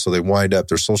 So they wind up,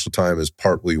 their social time is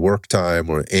partly work time,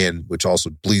 which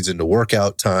also bleeds into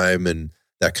workout time and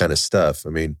that kind of stuff. I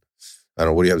mean, I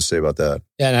don't know. What do you have to say about that?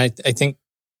 Yeah, and I think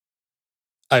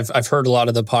I've heard a lot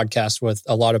of the podcasts with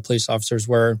a lot of police officers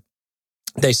where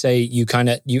they say you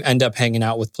end up hanging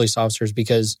out with police officers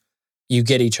because you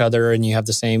get each other and you have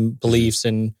the same beliefs.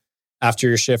 And after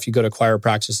your shift, you go to choir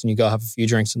practice and you go have a few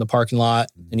drinks in the parking lot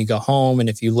and you go home. And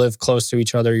if you live close to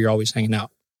each other, you're always hanging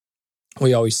out.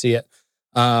 We always see it.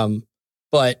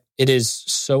 But it is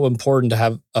so important to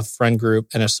have a friend group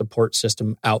and a support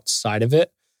system outside of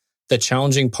it. The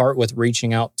challenging part with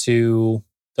reaching out to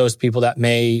those people that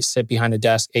may sit behind a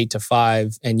desk 8 to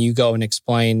 5 and you go and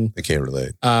explain. They can't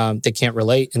relate. They can't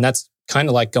relate. And that's kind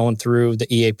of like going through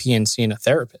the EAP and seeing a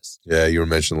therapist. Yeah, you were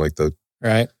mentioning like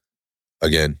right.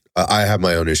 Again, I have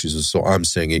my own issues. So I'm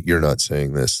saying it. You're not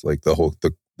saying this. Like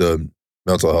the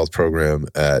mental health program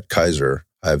at Kaiser,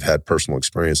 I've had personal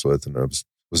experience with, and it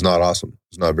was not awesome.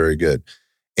 It was not very good.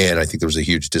 And I think there was a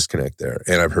huge disconnect there.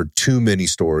 And I've heard too many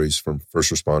stories from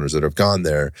first responders that have gone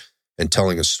there and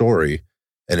telling a story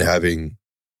and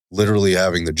literally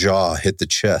having the jaw hit the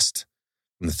chest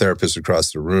from the therapist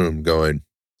across the room going,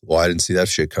 well, I didn't see that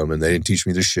shit coming. They didn't teach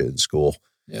me this shit in school.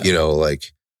 Yeah. You know,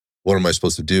 like, what am I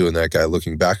supposed to do? And that guy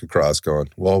looking back across going,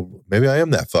 well, maybe I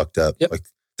am that fucked up. Yep. Like,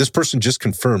 this person just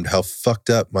confirmed how fucked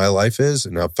up my life is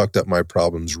and how fucked up my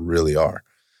problems really are.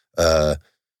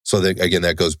 So again,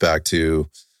 that goes back to,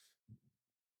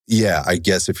 I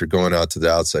guess if you're going out to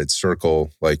the outside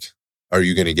circle, like, are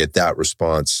you going to get that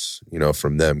response,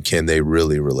 from them? Can they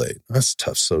really relate? That's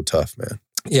tough. So tough, man.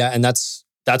 Yeah. And that's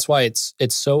why it's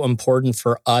so important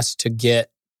for us to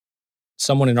get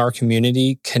someone in our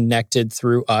community connected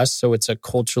through us. So it's a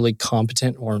culturally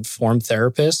competent or informed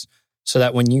therapist, so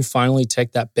that when you finally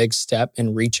take that big step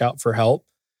and reach out for help,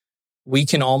 we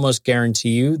can almost guarantee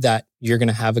you that you're going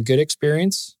to have a good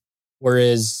experience.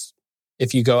 Whereas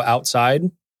if you go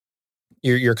outside,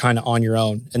 you're kind of on your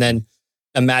own. And then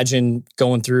imagine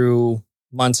going through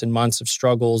months and months of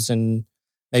struggles, and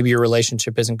maybe your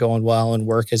relationship isn't going well and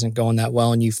work isn't going that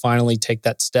well. And you finally take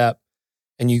that step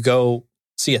and you go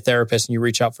see a therapist and you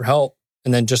reach out for help.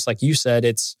 And then just like you said,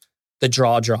 it's the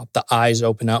jaw drop, the eyes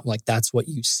open up, like that's what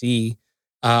you see.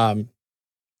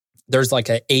 There's like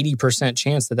a 80%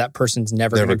 chance that person's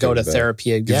never going to go to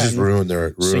therapy again. You just ruin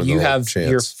their so you have chance.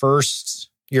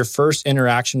 your first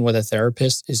interaction with a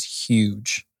therapist is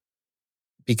huge,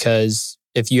 because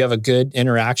if you have a good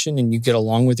interaction and you get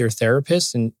along with your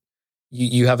therapist and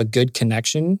you have a good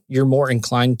connection, you're more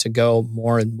inclined to go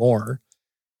more and more.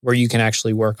 where you can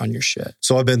actually work on your shit.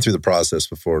 So I've been through the process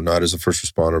before, not as a first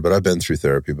responder, but I've been through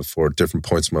therapy before at different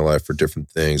points in my life for different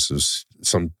things. It was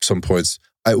some points,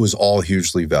 it was all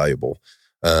hugely valuable.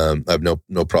 I have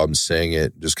no problem saying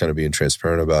it, just kind of being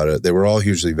transparent about it. They were all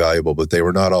hugely valuable, but they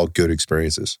were not all good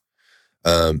experiences.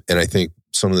 And I think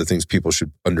some of the things people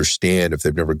should understand if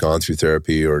they've never gone through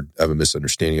therapy or have a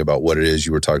misunderstanding about what it is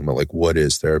you were talking about, like what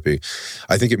is therapy?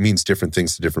 I think it means different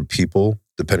things to different people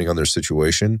depending on their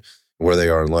situation, where they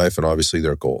are in life, and obviously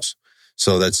their goals.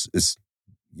 So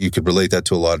you could relate that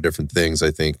to a lot of different things,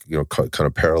 I think, kind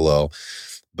of parallel.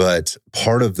 But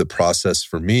part of the process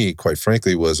for me, quite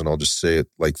frankly, was, and I'll just say it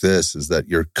like this, is that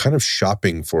you're kind of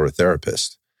shopping for a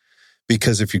therapist.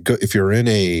 Because if you're in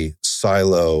a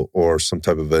silo or some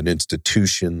type of an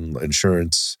institution,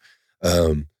 insurance,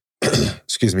 an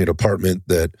department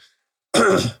that,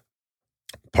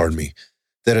 pardon me,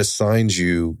 that assigns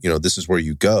you, this is where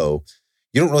you go,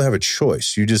 you don't really have a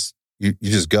choice. You just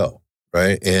go,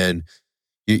 right? And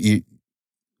you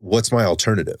what's my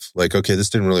alternative? Like, okay, this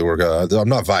didn't really work out. I'm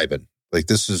not vibing. Like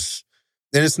this is,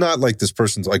 and it's not like this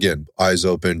person's, again, eyes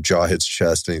open, jaw hits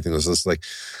chest, anything else. It's like,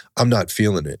 I'm not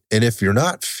feeling it. And if you're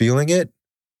not feeling it,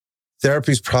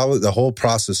 therapy's probably, the whole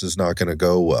process is not going to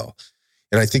go well.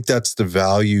 And I think that's the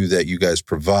value that you guys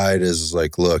provide is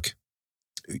like, look,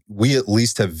 we at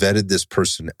least have vetted this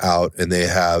person out, and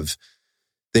maybe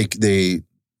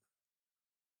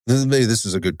this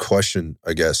is a good question,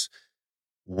 I guess.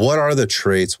 What are the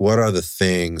traits, what are the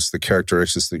things, the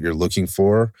characteristics that you're looking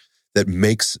for that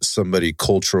makes somebody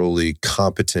culturally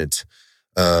competent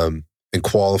and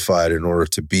qualified in order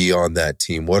to be on that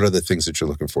team? What are the things that you're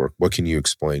looking for? What can you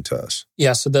explain to us?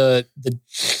 Yeah, so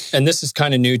and this is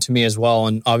kind of new to me as well,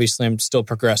 and obviously I'm still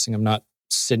progressing. I'm not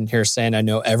sitting here saying I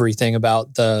know everything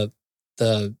about the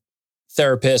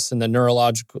therapists and the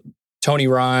neurological, Tony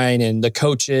Ryan and the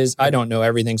coaches. I don't know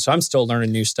everything, so I'm still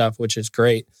learning new stuff, which is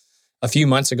great. A few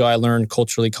months ago, I learned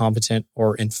culturally competent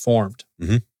or informed.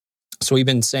 Mm-hmm. So we've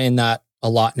been saying that a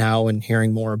lot now and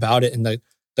hearing more about it. And the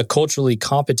culturally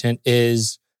competent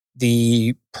is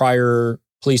the prior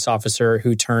police officer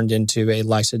who turned into a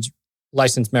licensed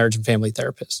marriage and family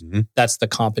therapist. Mm-hmm. That's the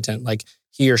competent. Like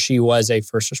he or she was a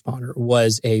first responder,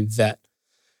 was a vet.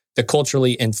 The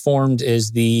culturally informed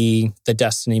is the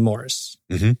Destiny Morris,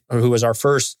 mm-hmm. who was our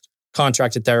first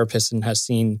contracted therapist and has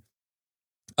seen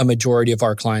a majority of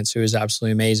our clients, who is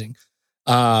absolutely amazing.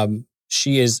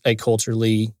 She is a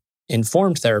culturally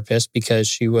informed therapist because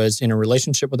she was in a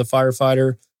relationship with a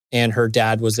firefighter and her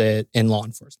dad was in law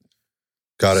enforcement.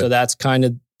 Got it. So that's kind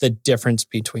of the difference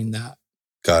between that.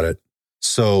 Got it.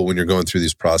 So when you're going through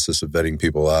this process of vetting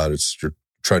people out, you're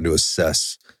trying to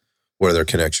assess where their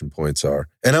connection points are.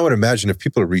 And I would imagine if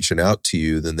people are reaching out to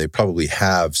you, then they probably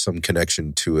have some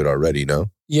connection to it already,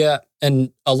 no? Yeah.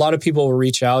 And a lot of people will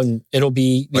reach out and it'll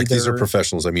be like these are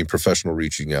professionals. I mean, professional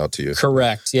reaching out to you.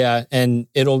 Correct. Yeah. And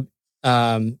it'll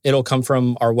come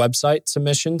from our website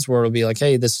submissions where it'll be like,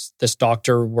 hey, this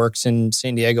doctor works in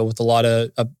San Diego with a lot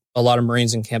of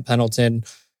Marines in Camp Pendleton.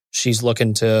 She's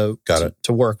looking to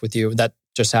work with you. That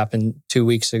just happened 2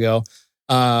 weeks ago.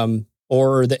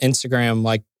 Or the Instagram,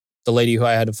 like the lady who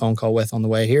I had a phone call with on the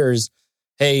way here is,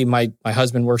 hey, my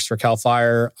husband works for CAL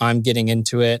FIRE. I'm getting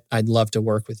into it. I'd love to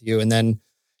work with you. And then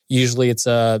usually it's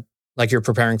like you're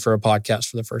preparing for a podcast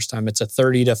for the first time. It's a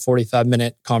 30 to 45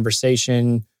 minute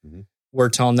conversation. Mm-hmm. We're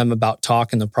telling them about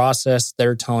TOC and the process.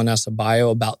 They're telling us a bio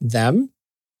about them.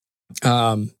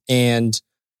 And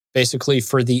basically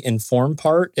for the informed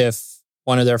part, if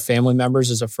one of their family members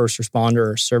is a first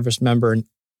responder or service member and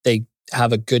they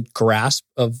have a good grasp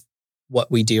of what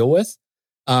we deal with,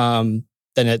 then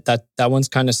that one's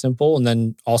kind of simple. And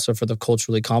then also for the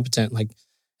culturally competent, like,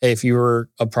 hey, if you were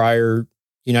a prior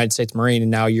United States Marine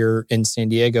and now you're in San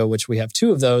Diego, which we have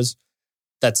 2 of those,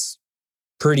 that's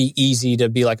pretty easy to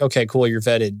be like, okay, cool, you're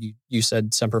vetted. You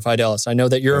said Semper Fidelis. I know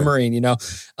that you're a Marine,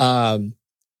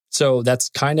 So that's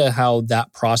kind of how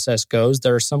that process goes.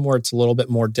 There are some where it's a little bit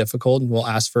more difficult and we'll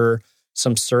ask for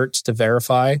some certs to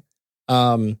verify.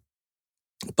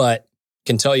 But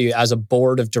can tell you as a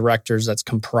board of directors that's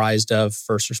comprised of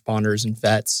first responders and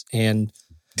vets, and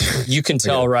you can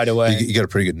tell right away. You got a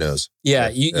pretty good nose. Yeah,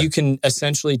 you can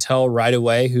essentially tell right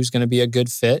away who's going to be a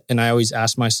good fit. And I always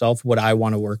ask myself, would I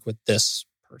want to work with this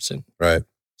person? Right.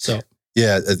 So,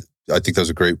 yeah, I think that's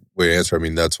a great way to answer. I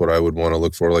mean, that's what I would want to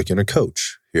look for, like in a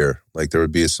coach here. Like there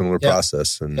would be a similar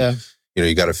process, and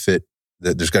you got to fit.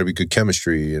 There's got to be good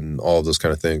chemistry and all of those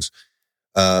kind of things.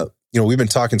 We've been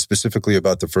talking specifically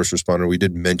about the first responder. We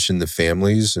did mention the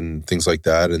families and things like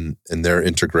that and their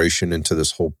integration into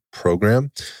this whole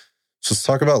program. So let's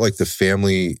talk about like the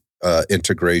family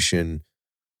integration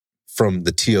from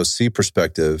the TOC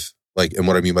perspective, like, and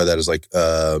what I mean by that is like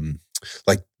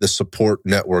the support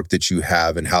network that you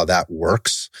have and how that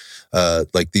works.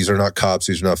 Like, these are not cops,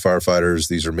 these are not firefighters,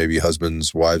 these are maybe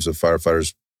husbands, wives of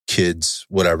firefighters, kids,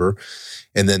 whatever.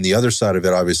 And then the other side of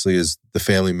it, obviously, is the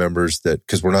family members that,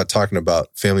 because we're not talking about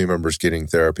family members getting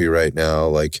therapy right now.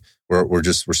 Like, we're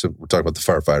talking about the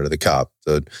firefighter, the cop,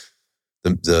 the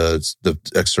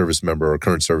ex-service member or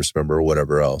current service member or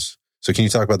whatever else. So can you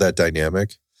talk about that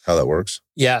dynamic, how that works?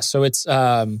 Yeah. So it's,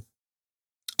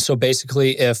 so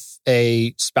basically if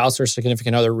a spouse or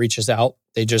significant other reaches out,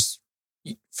 they just,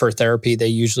 for therapy, they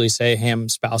usually say him,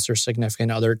 spouse or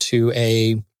significant other to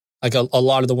a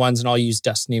lot of the ones, and I'll use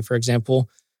Destiny, for example.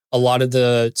 A lot of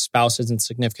the spouses and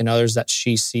significant others that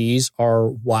she sees are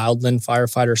wildland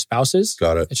firefighter spouses.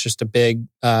 Got it. It's just a big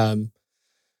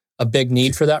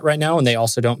need for that right now. And they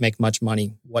also don't make much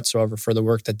money whatsoever for the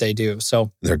work that they do.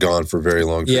 So they're gone for very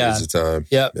long periods of time.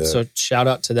 Yeah. So shout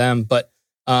out to them. But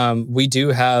we do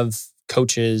have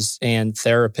coaches and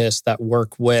therapists that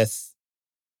work with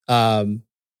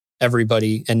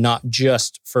everybody and not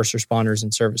just first responders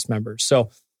and service members. So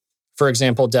for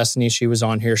example, Destiny, she was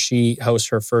on here. She hosts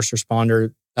her first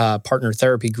responder partner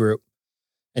therapy group.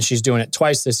 And she's doing it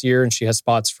twice this year. And she has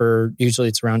spots for, usually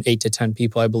it's around 8 to 10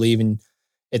 people, I believe. And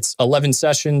it's 11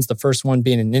 sessions, the first one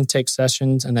being an intake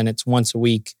sessions. And then it's once a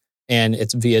week and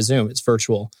it's via Zoom. It's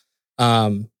virtual.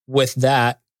 With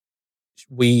that,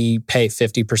 we pay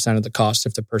 50% of the cost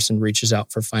if the person reaches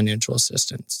out for financial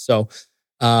assistance. So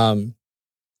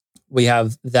we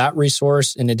have that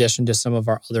resource in addition to some of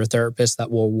our other therapists that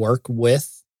will work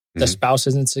with the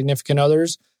spouses and significant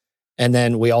others. And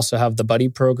then we also have the buddy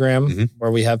program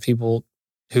where we have people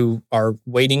who are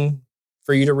waiting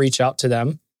for you to reach out to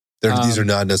them. These are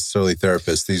not necessarily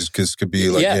therapists. These could be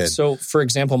like... Yeah, so for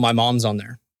example, my mom's on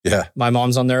there. Yeah. My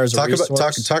mom's on there as a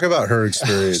resource. Talk about her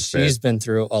experience, She's been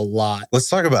through a lot. Let's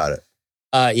talk about it.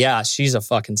 Yeah, she's a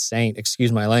fucking saint.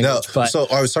 Excuse my language. No, so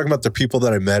I was talking about the people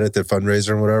that I met at the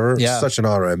fundraiser and whatever. Yeah. It's such an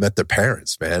honor. I met their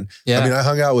parents, man. Yeah. I mean, I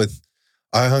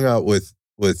hung out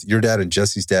with your dad and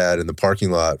Jesse's dad in the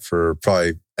parking lot for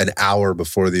probably an hour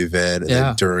before the event. And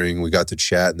then during, we got to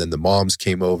chat, and then the moms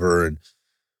came over, and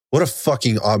what a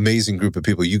fucking amazing group of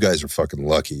people. You guys are fucking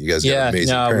lucky. You guys got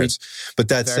amazing parents. But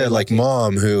that said, like,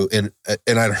 mom who, and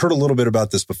I'd heard a little bit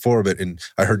about this before, and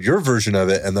I heard your version of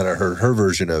it, and then I heard her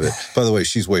version of it. By the way,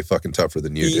 she's way fucking tougher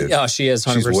than you, dude. Yeah, she is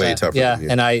 100%. She's way tougher than you.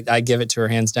 And I give it to her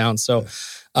hands down. So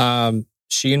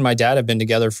she and my dad have been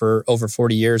together for over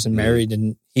 40 years and married,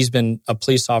 and he's been a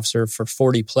police officer for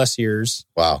 40 plus years.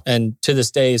 Wow. And to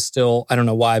this day is still, I don't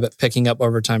know why, but picking up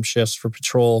overtime shifts for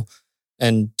patrol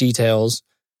and details.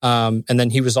 And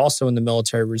then he was also in the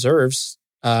military reserves,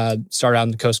 started out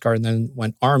in the Coast Guard and then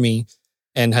went Army,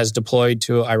 and has deployed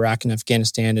to Iraq and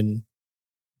Afghanistan and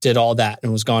did all that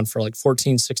and was gone for like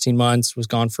 14, 16 months, was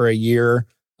gone for a year,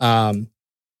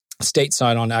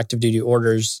 stateside on active duty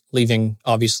orders, leaving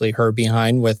obviously her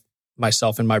behind with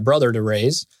myself and my brother to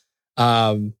raise.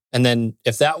 And then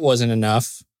if that wasn't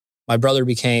enough, my brother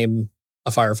became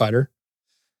a firefighter.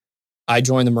 I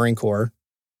joined the Marine Corps,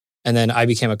 and then I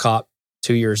became a cop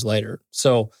 2 years later.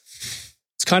 So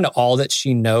it's kind of all that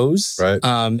she knows. Right.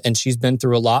 And she's been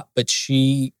through a lot, but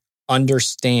she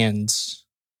understands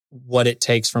what it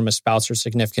takes from a spouse or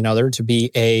significant other to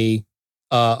be a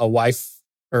wife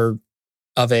or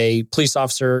of a police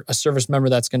officer, a service member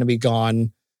that's going to be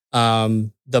gone,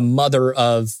 the mother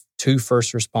of 2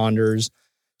 first responders.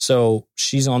 So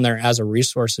she's on there as a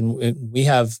resource. And we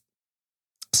have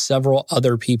several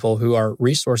other people who are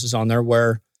resources on there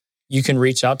where you can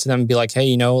reach out to them and be like,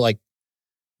 hey, like,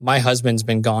 my husband's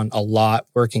been gone a lot,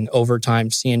 working overtime,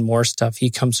 seeing more stuff. He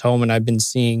comes home and I've been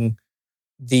seeing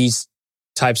these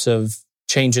types of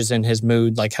changes in his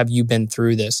mood. Like, have you been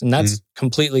through this? And that's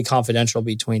completely confidential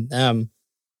between them.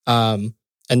 And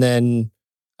then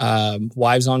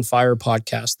Wives on Fire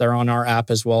podcast, they're on our app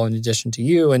as well, in addition to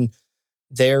you. And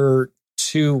they're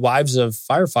 2 wives of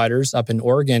firefighters up in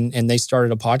Oregon. And they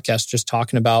started a podcast just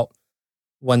talking about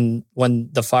when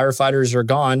the firefighters are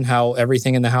gone, how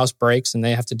everything in the house breaks and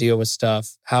they have to deal with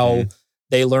stuff, how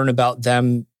they learn about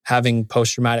them having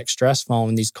post-traumatic stress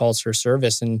following these calls for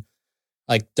service. And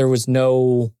like, there was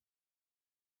no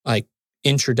like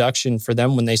introduction for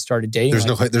them when they started dating.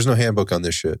 There's no handbook on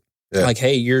this shit. Yeah. Like,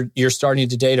 hey, you're starting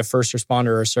to date a first responder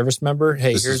or a service member.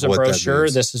 Hey, here's a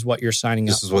brochure. This is what you're signing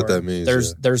up for. This is what that means.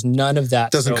 There's none of that.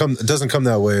 It doesn't come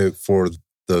that way for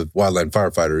the wildland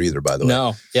firefighter either, by the way.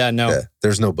 No. Yeah,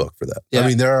 there's no book for that. Yeah. I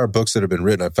mean, there are books that have been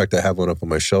written. In fact, I have one up on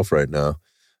my shelf right now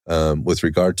with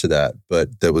regard to that,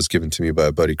 but that was given to me by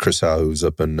a buddy, Chris Howe, who's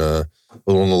up in one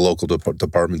of the local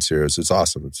departments here. It's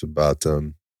awesome. It's about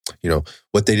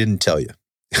what they didn't tell you.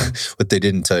 What they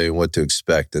didn't tell you and what to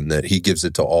expect, and that he gives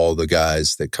it to all the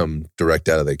guys that come direct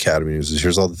out of the academy. He says,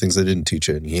 here's all the things they didn't teach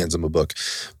you, and he hands them a book.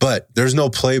 But there's no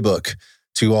playbook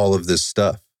to all of this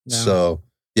stuff. No.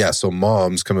 So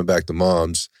moms, coming back to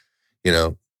moms,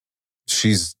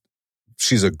 she's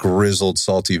a grizzled,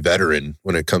 salty veteran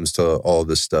when it comes to all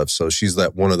this stuff. So she's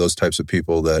one of those types of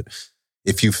people that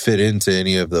if you fit into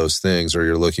any of those things, or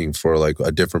you're looking for like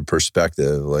a different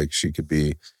perspective, like she could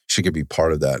be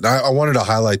part of that. And I wanted to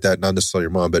highlight that, not necessarily your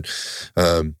mom, but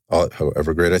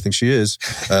however great I think she is,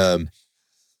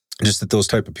 just that those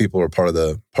type of people are part of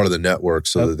the network,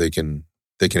 so that they can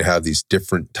have these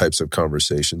different types of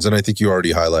conversations. And I think you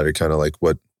already highlighted kind of like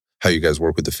how you guys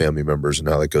work with the family members and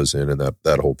how that goes in, and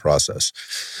that whole process.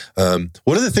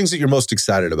 What are the things that you're most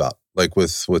excited about, like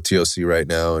with TOC right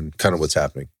now, and kind of what's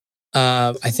happening?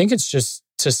 I think it's just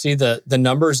to see the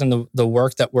numbers and the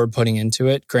work that we're putting into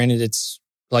it. Granted, it's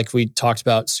like we talked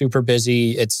about, super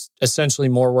busy. It's essentially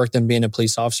more work than being a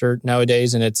police officer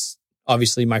nowadays. And it's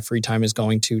obviously my free time is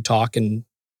going to TOC and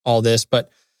all this,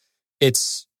 but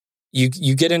it's, you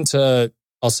get into,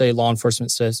 I'll say law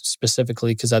enforcement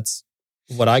specifically, because that's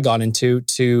what I got into,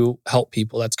 to help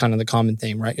people. That's kind of the common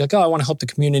theme, right? You're like, oh, I want to help the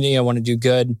community. I want to do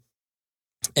good.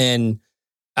 And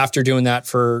after doing that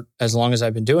for as long as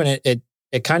I've been doing it,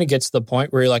 it kind of gets to the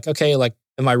point where you're like, okay, like,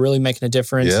 am I really making a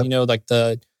difference? Yep. Like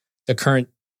the current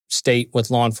state with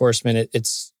law enforcement,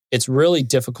 it's really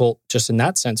difficult just in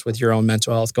that sense with your own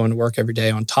mental health, going to work every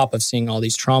day on top of seeing all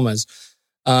these traumas.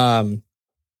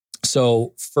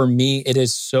 So for me, it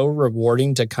is so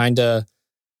rewarding to kind of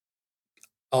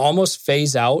almost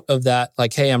phase out of that,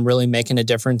 like, hey, I'm really making a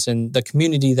difference in the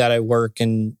community that I work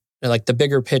in, like the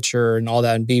bigger picture and all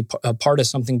that, and be a part of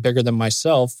something bigger than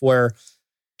myself, where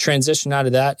transition out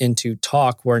of that into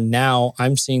TOC, where now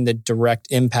I'm seeing the direct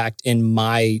impact in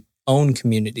my own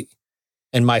community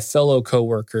and my fellow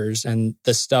coworkers, and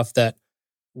the stuff that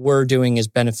we're doing is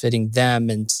benefiting them,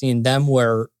 and seeing them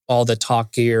wear all the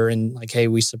TOC gear and like, hey,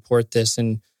 we support this,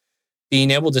 and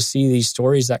being able to see these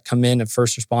stories that come in of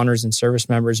first responders and service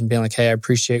members and being like, hey, I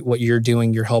appreciate what you're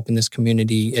doing. You're helping this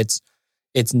community. It's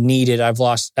needed. I've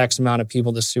lost X amount of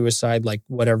people to suicide, like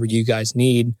whatever you guys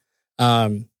need.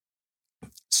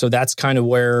 So that's kind of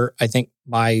where I think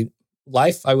my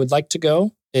life I would like to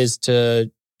go, is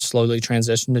to slowly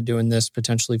transition to doing this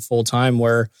potentially full time,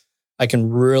 where I can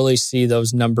really see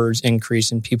those numbers increase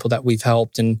in people that we've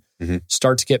helped, and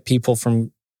start to get people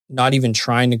from not even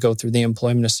trying to go through the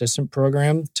employment assistance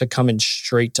program to coming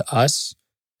straight to us.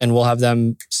 And we'll have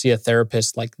them see a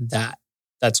therapist like that,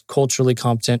 that's culturally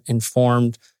competent,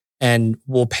 informed, and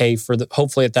we'll pay for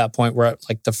hopefully at that point, we're at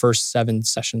like the first 7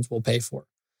 sessions we'll pay for.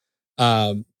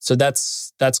 So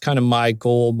that's kind of my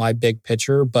goal, my big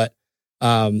picture. But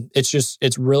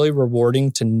it's really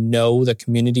rewarding to know the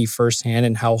community firsthand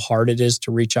and how hard it is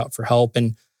to reach out for help,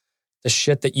 and the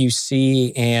shit that you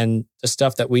see and the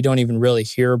stuff that we don't even really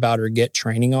hear about or get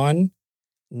training on,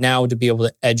 now to be able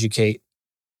to educate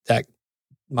that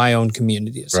my own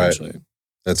community, essentially. Right.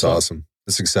 That's awesome.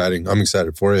 That's exciting. I'm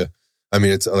excited for you. I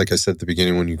mean, it's like I said at the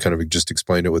beginning, when you kind of just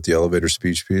explained it with the elevator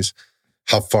speech piece,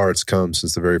 how far it's come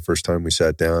since the very first time we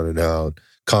sat down, and how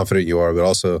confident you are, but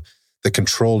also the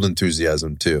controlled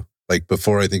enthusiasm too. Like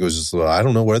before, I think it was just, I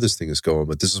don't know where this thing is going,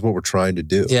 but this is what we're trying to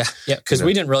do. Yeah. Because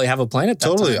we didn't really have a plan at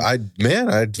that time.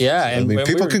 I mean,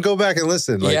 people can go back and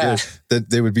listen. Like that,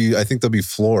 they would be, I think they'll be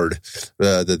floored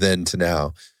the then to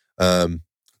now.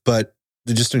 But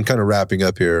just in kind of wrapping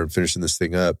up here and finishing this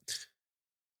thing up,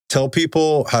 tell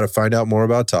people how to find out more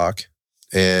about TOC,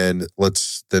 and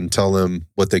let's then tell them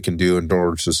what they can do in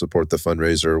order to support the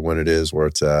fundraiser, when it is, where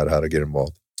it's at, how to get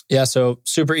involved. Yeah, so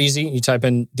super easy. You type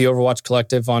in the Overwatch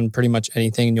Collective on pretty much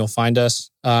anything and you'll find us.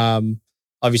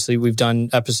 Obviously, we've done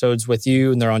episodes with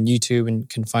you, and they're on YouTube, and you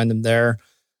can find them there.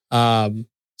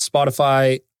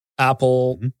 Spotify,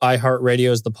 Apple, iHeartRadio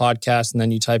is the podcast, and then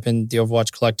you type in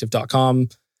theoverwatchcollective.com.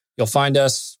 You'll find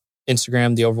us.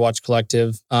 Instagram, The Overwatch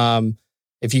Collective.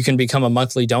 If you can become a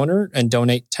monthly donor and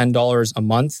donate $10 a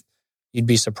month, you'd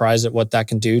be surprised at what that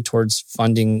can do towards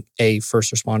funding a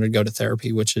first responder to go to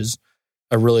therapy, which is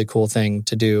a really cool thing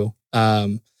to do.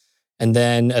 And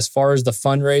then as far as the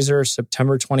fundraiser,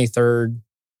 September 23rd,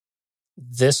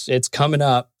 it's coming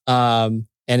up, and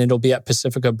it'll be at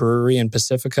Pacifica Brewery in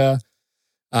Pacifica.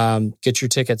 Get your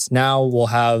tickets now. We'll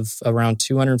have around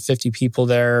 250 people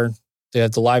there. They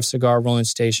have the live cigar rolling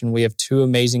station. We have 2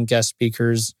 amazing guest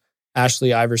speakers,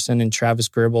 Ashley Iverson and Travis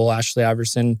Gribble. Ashley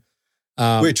Iverson.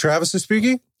 Wait, Travis is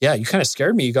speaking? Yeah, you kind of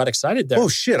scared me. You got excited there. Oh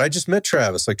shit! I just met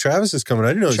Travis. Like Travis is coming. I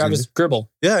didn't know Travis Gribble.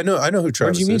 Yeah, I know who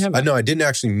Travis is. Where'd you meet him? I know. I didn't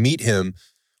actually meet him.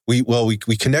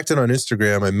 We connected on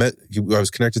Instagram. I was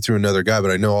connected through another guy,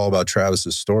 but I know all about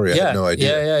Travis's story. I had no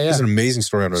idea. Yeah. It's an amazing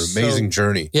story on an amazing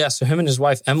journey. Yeah. So him and his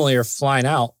wife, Emily, are flying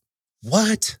out.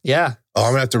 What? Yeah. Oh,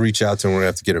 I'm going to have to reach out to him. We're going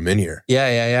to have to get him in here.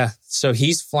 Yeah. So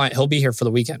he's flying. He'll be here for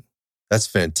the weekend. That's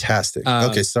fantastic.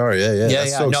 Okay, sorry. Yeah.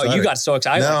 That's so exciting. You got so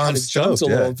excited. I kind of jumped a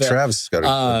little bit. Travis has got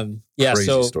a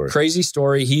crazy story. Crazy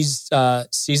story. He's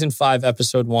season 5,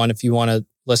 episode 1. If you want to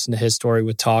listen to his story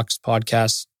with TOC's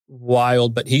podcast,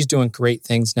 wild. But he's doing great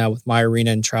things now with My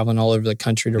Arena and traveling all over the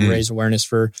country to raise awareness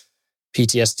for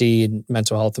PTSD and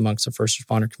mental health amongst the first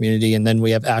responder community. And then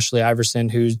we have Ashley Iverson,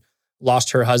 who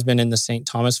lost her husband in the St.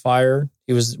 Thomas fire.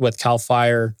 He was with CAL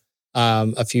FIRE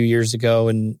a few years ago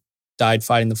and died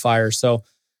fighting the fire. So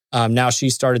now she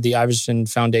started the Iverson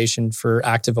Foundation for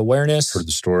Active Awareness. Heard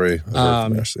the story.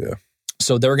 From Ashley, yeah.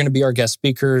 So they're going to be our guest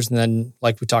speakers. And then,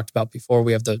 like we talked about before,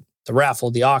 we have the raffle,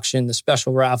 the auction, the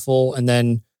special raffle. And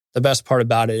then the best part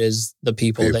about it is the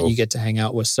people that you get to hang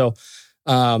out with. So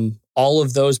all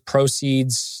of those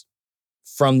proceeds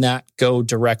from that go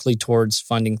directly towards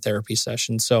funding therapy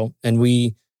sessions. So, and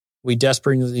we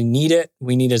desperately need it.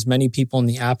 We need as many people in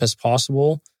the app as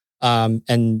possible.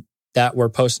 And that we're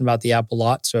posting about the app a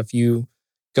lot. So if you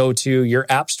go to your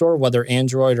app store, whether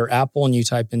Android or Apple, and you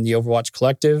type in the Overwatch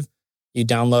Collective, you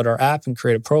download our app and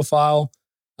create a profile.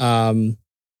 And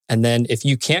then if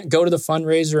you can't go to the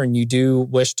fundraiser and you do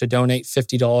wish to donate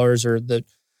 $50 or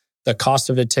the cost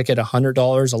of a ticket,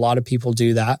 $100, a lot of people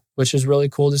do that, which is really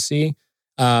cool to see.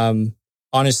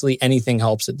 Honestly, anything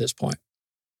helps at this point.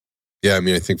 Yeah, I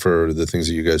mean, I think for the things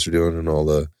that you guys are doing and all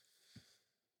the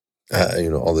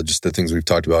all the things we've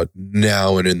talked about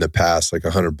now and in the past, like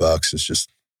 $100 is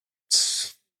just,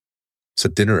 it's a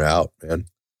dinner out, man.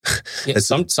 Yeah,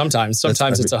 sometimes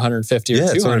it's 150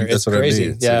 or 200. That's what crazy. I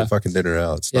mean. It's like a fucking dinner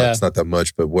out. It's not that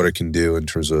much, but what it can do in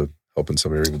terms of helping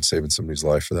somebody or even saving somebody's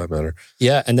life for that matter.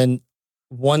 Yeah. And then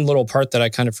one little part that I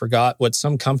kind of forgot, what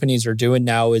some companies are doing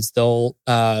now is they'll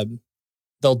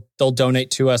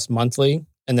donate to us monthly.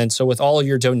 And then so with all of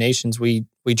your donations, we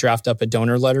draft up a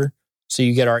donor letter. So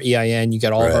you get our EIN, you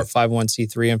get all of our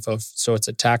 501c3 info. So it's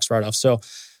a tax write-off. So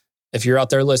if you're out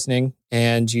there listening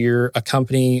and you're a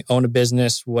company, own a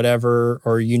business, whatever,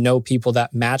 or you know people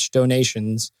that match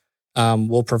donations,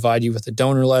 we'll provide you with a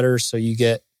donor letter. So you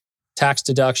get tax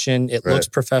deduction. It looks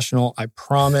professional, I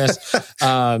promise.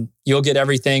 You'll get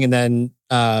everything. And then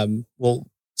we'll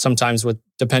sometimes,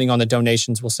 depending on the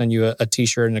donations, we'll send you a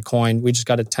t-shirt and a coin. We just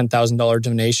got a $10,000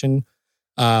 donation.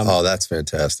 That's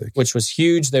fantastic. Which was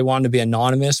huge. They wanted to be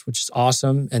anonymous, which is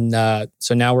awesome. And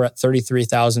so now we're at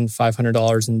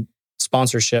 $33,500 in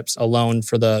sponsorships alone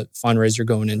for the fundraiser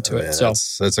going into it. So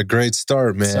that's a great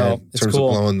start, man. So in terms of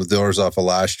blowing the doors off of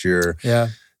last year. Yeah.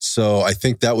 So I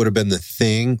think that would have been the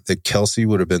thing that Kelsey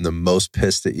would have been the most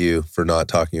pissed at you for not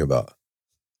talking about.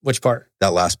 Which part?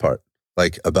 That last part.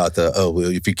 Like about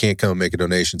if you can't come make a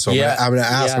donation. So I'm going to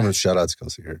ask him to shout out to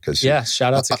Kelsey here.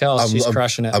 Shout out to Kelsey. She's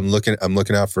crushing it. I'm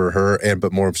looking out for her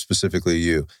but more specifically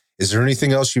you. Is there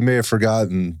anything else you may have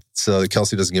forgotten so that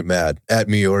Kelsey doesn't get mad at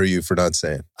me or you for not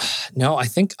saying? No, I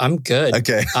think I'm good.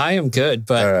 Okay. I am good.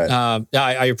 But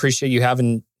I appreciate you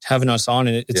having us on.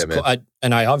 And it's cool.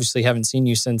 And I obviously haven't seen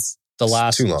you since the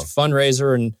last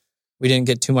fundraiser, and we didn't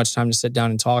get too much time to sit down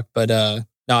and talk. But no,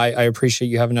 I appreciate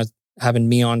you having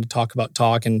me on to talk about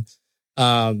TOC.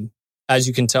 And as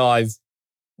you can tell,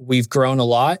 we've grown a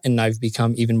lot, and I've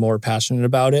become even more passionate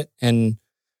about it, and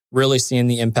really seeing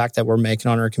the impact that we're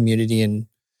making on our community and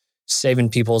saving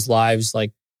people's lives.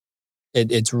 Like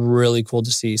it's really cool to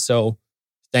see. So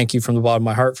thank you from the bottom of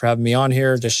my heart for having me on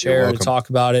here to share, to talk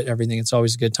about it, everything. It's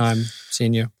always a good time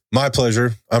seeing you. My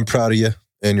pleasure. I'm proud of you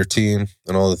and your team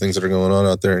and all the things that are going on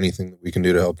out there. Anything that we can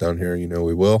do to help down here,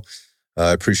 we will.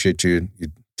 I appreciate you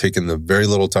taking the very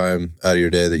little time out of your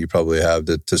day that you probably have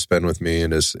to spend with me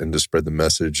and to spread the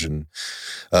message. And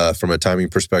from a timing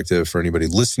perspective, for anybody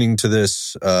listening to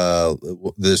this,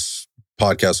 this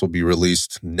podcast will be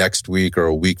released next week or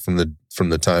a week from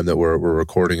the time that we're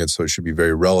recording it. So it should be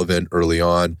very relevant early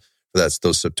on. That's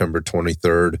those September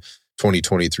 23rd,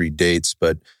 2023 dates.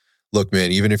 But look,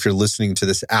 man, even if you're listening to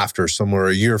this after somewhere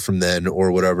a year from then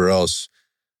or whatever else,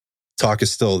 TOC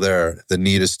is still there. The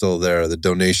need is still there. The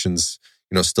donations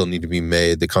still need to be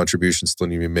made. The contributions still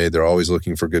need to be made. They're always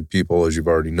looking for good people, as you've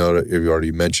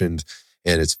already mentioned.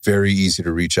 And it's very easy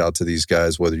to reach out to these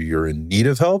guys, whether you're in need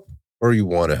of help or you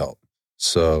want to help.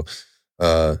 So,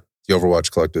 the Overwatch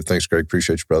Collective. Thanks, Greg.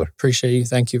 Appreciate you, brother. Appreciate you.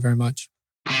 Thank you very much.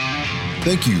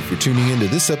 Thank you for tuning into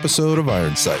this episode of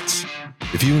Iron Sights.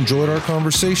 If you enjoyed our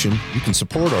conversation, you can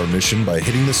support our mission by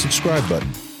hitting the subscribe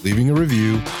button, leaving a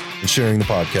review, and sharing the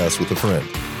podcast with a friend.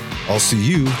 I'll see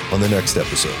you on the next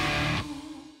episode.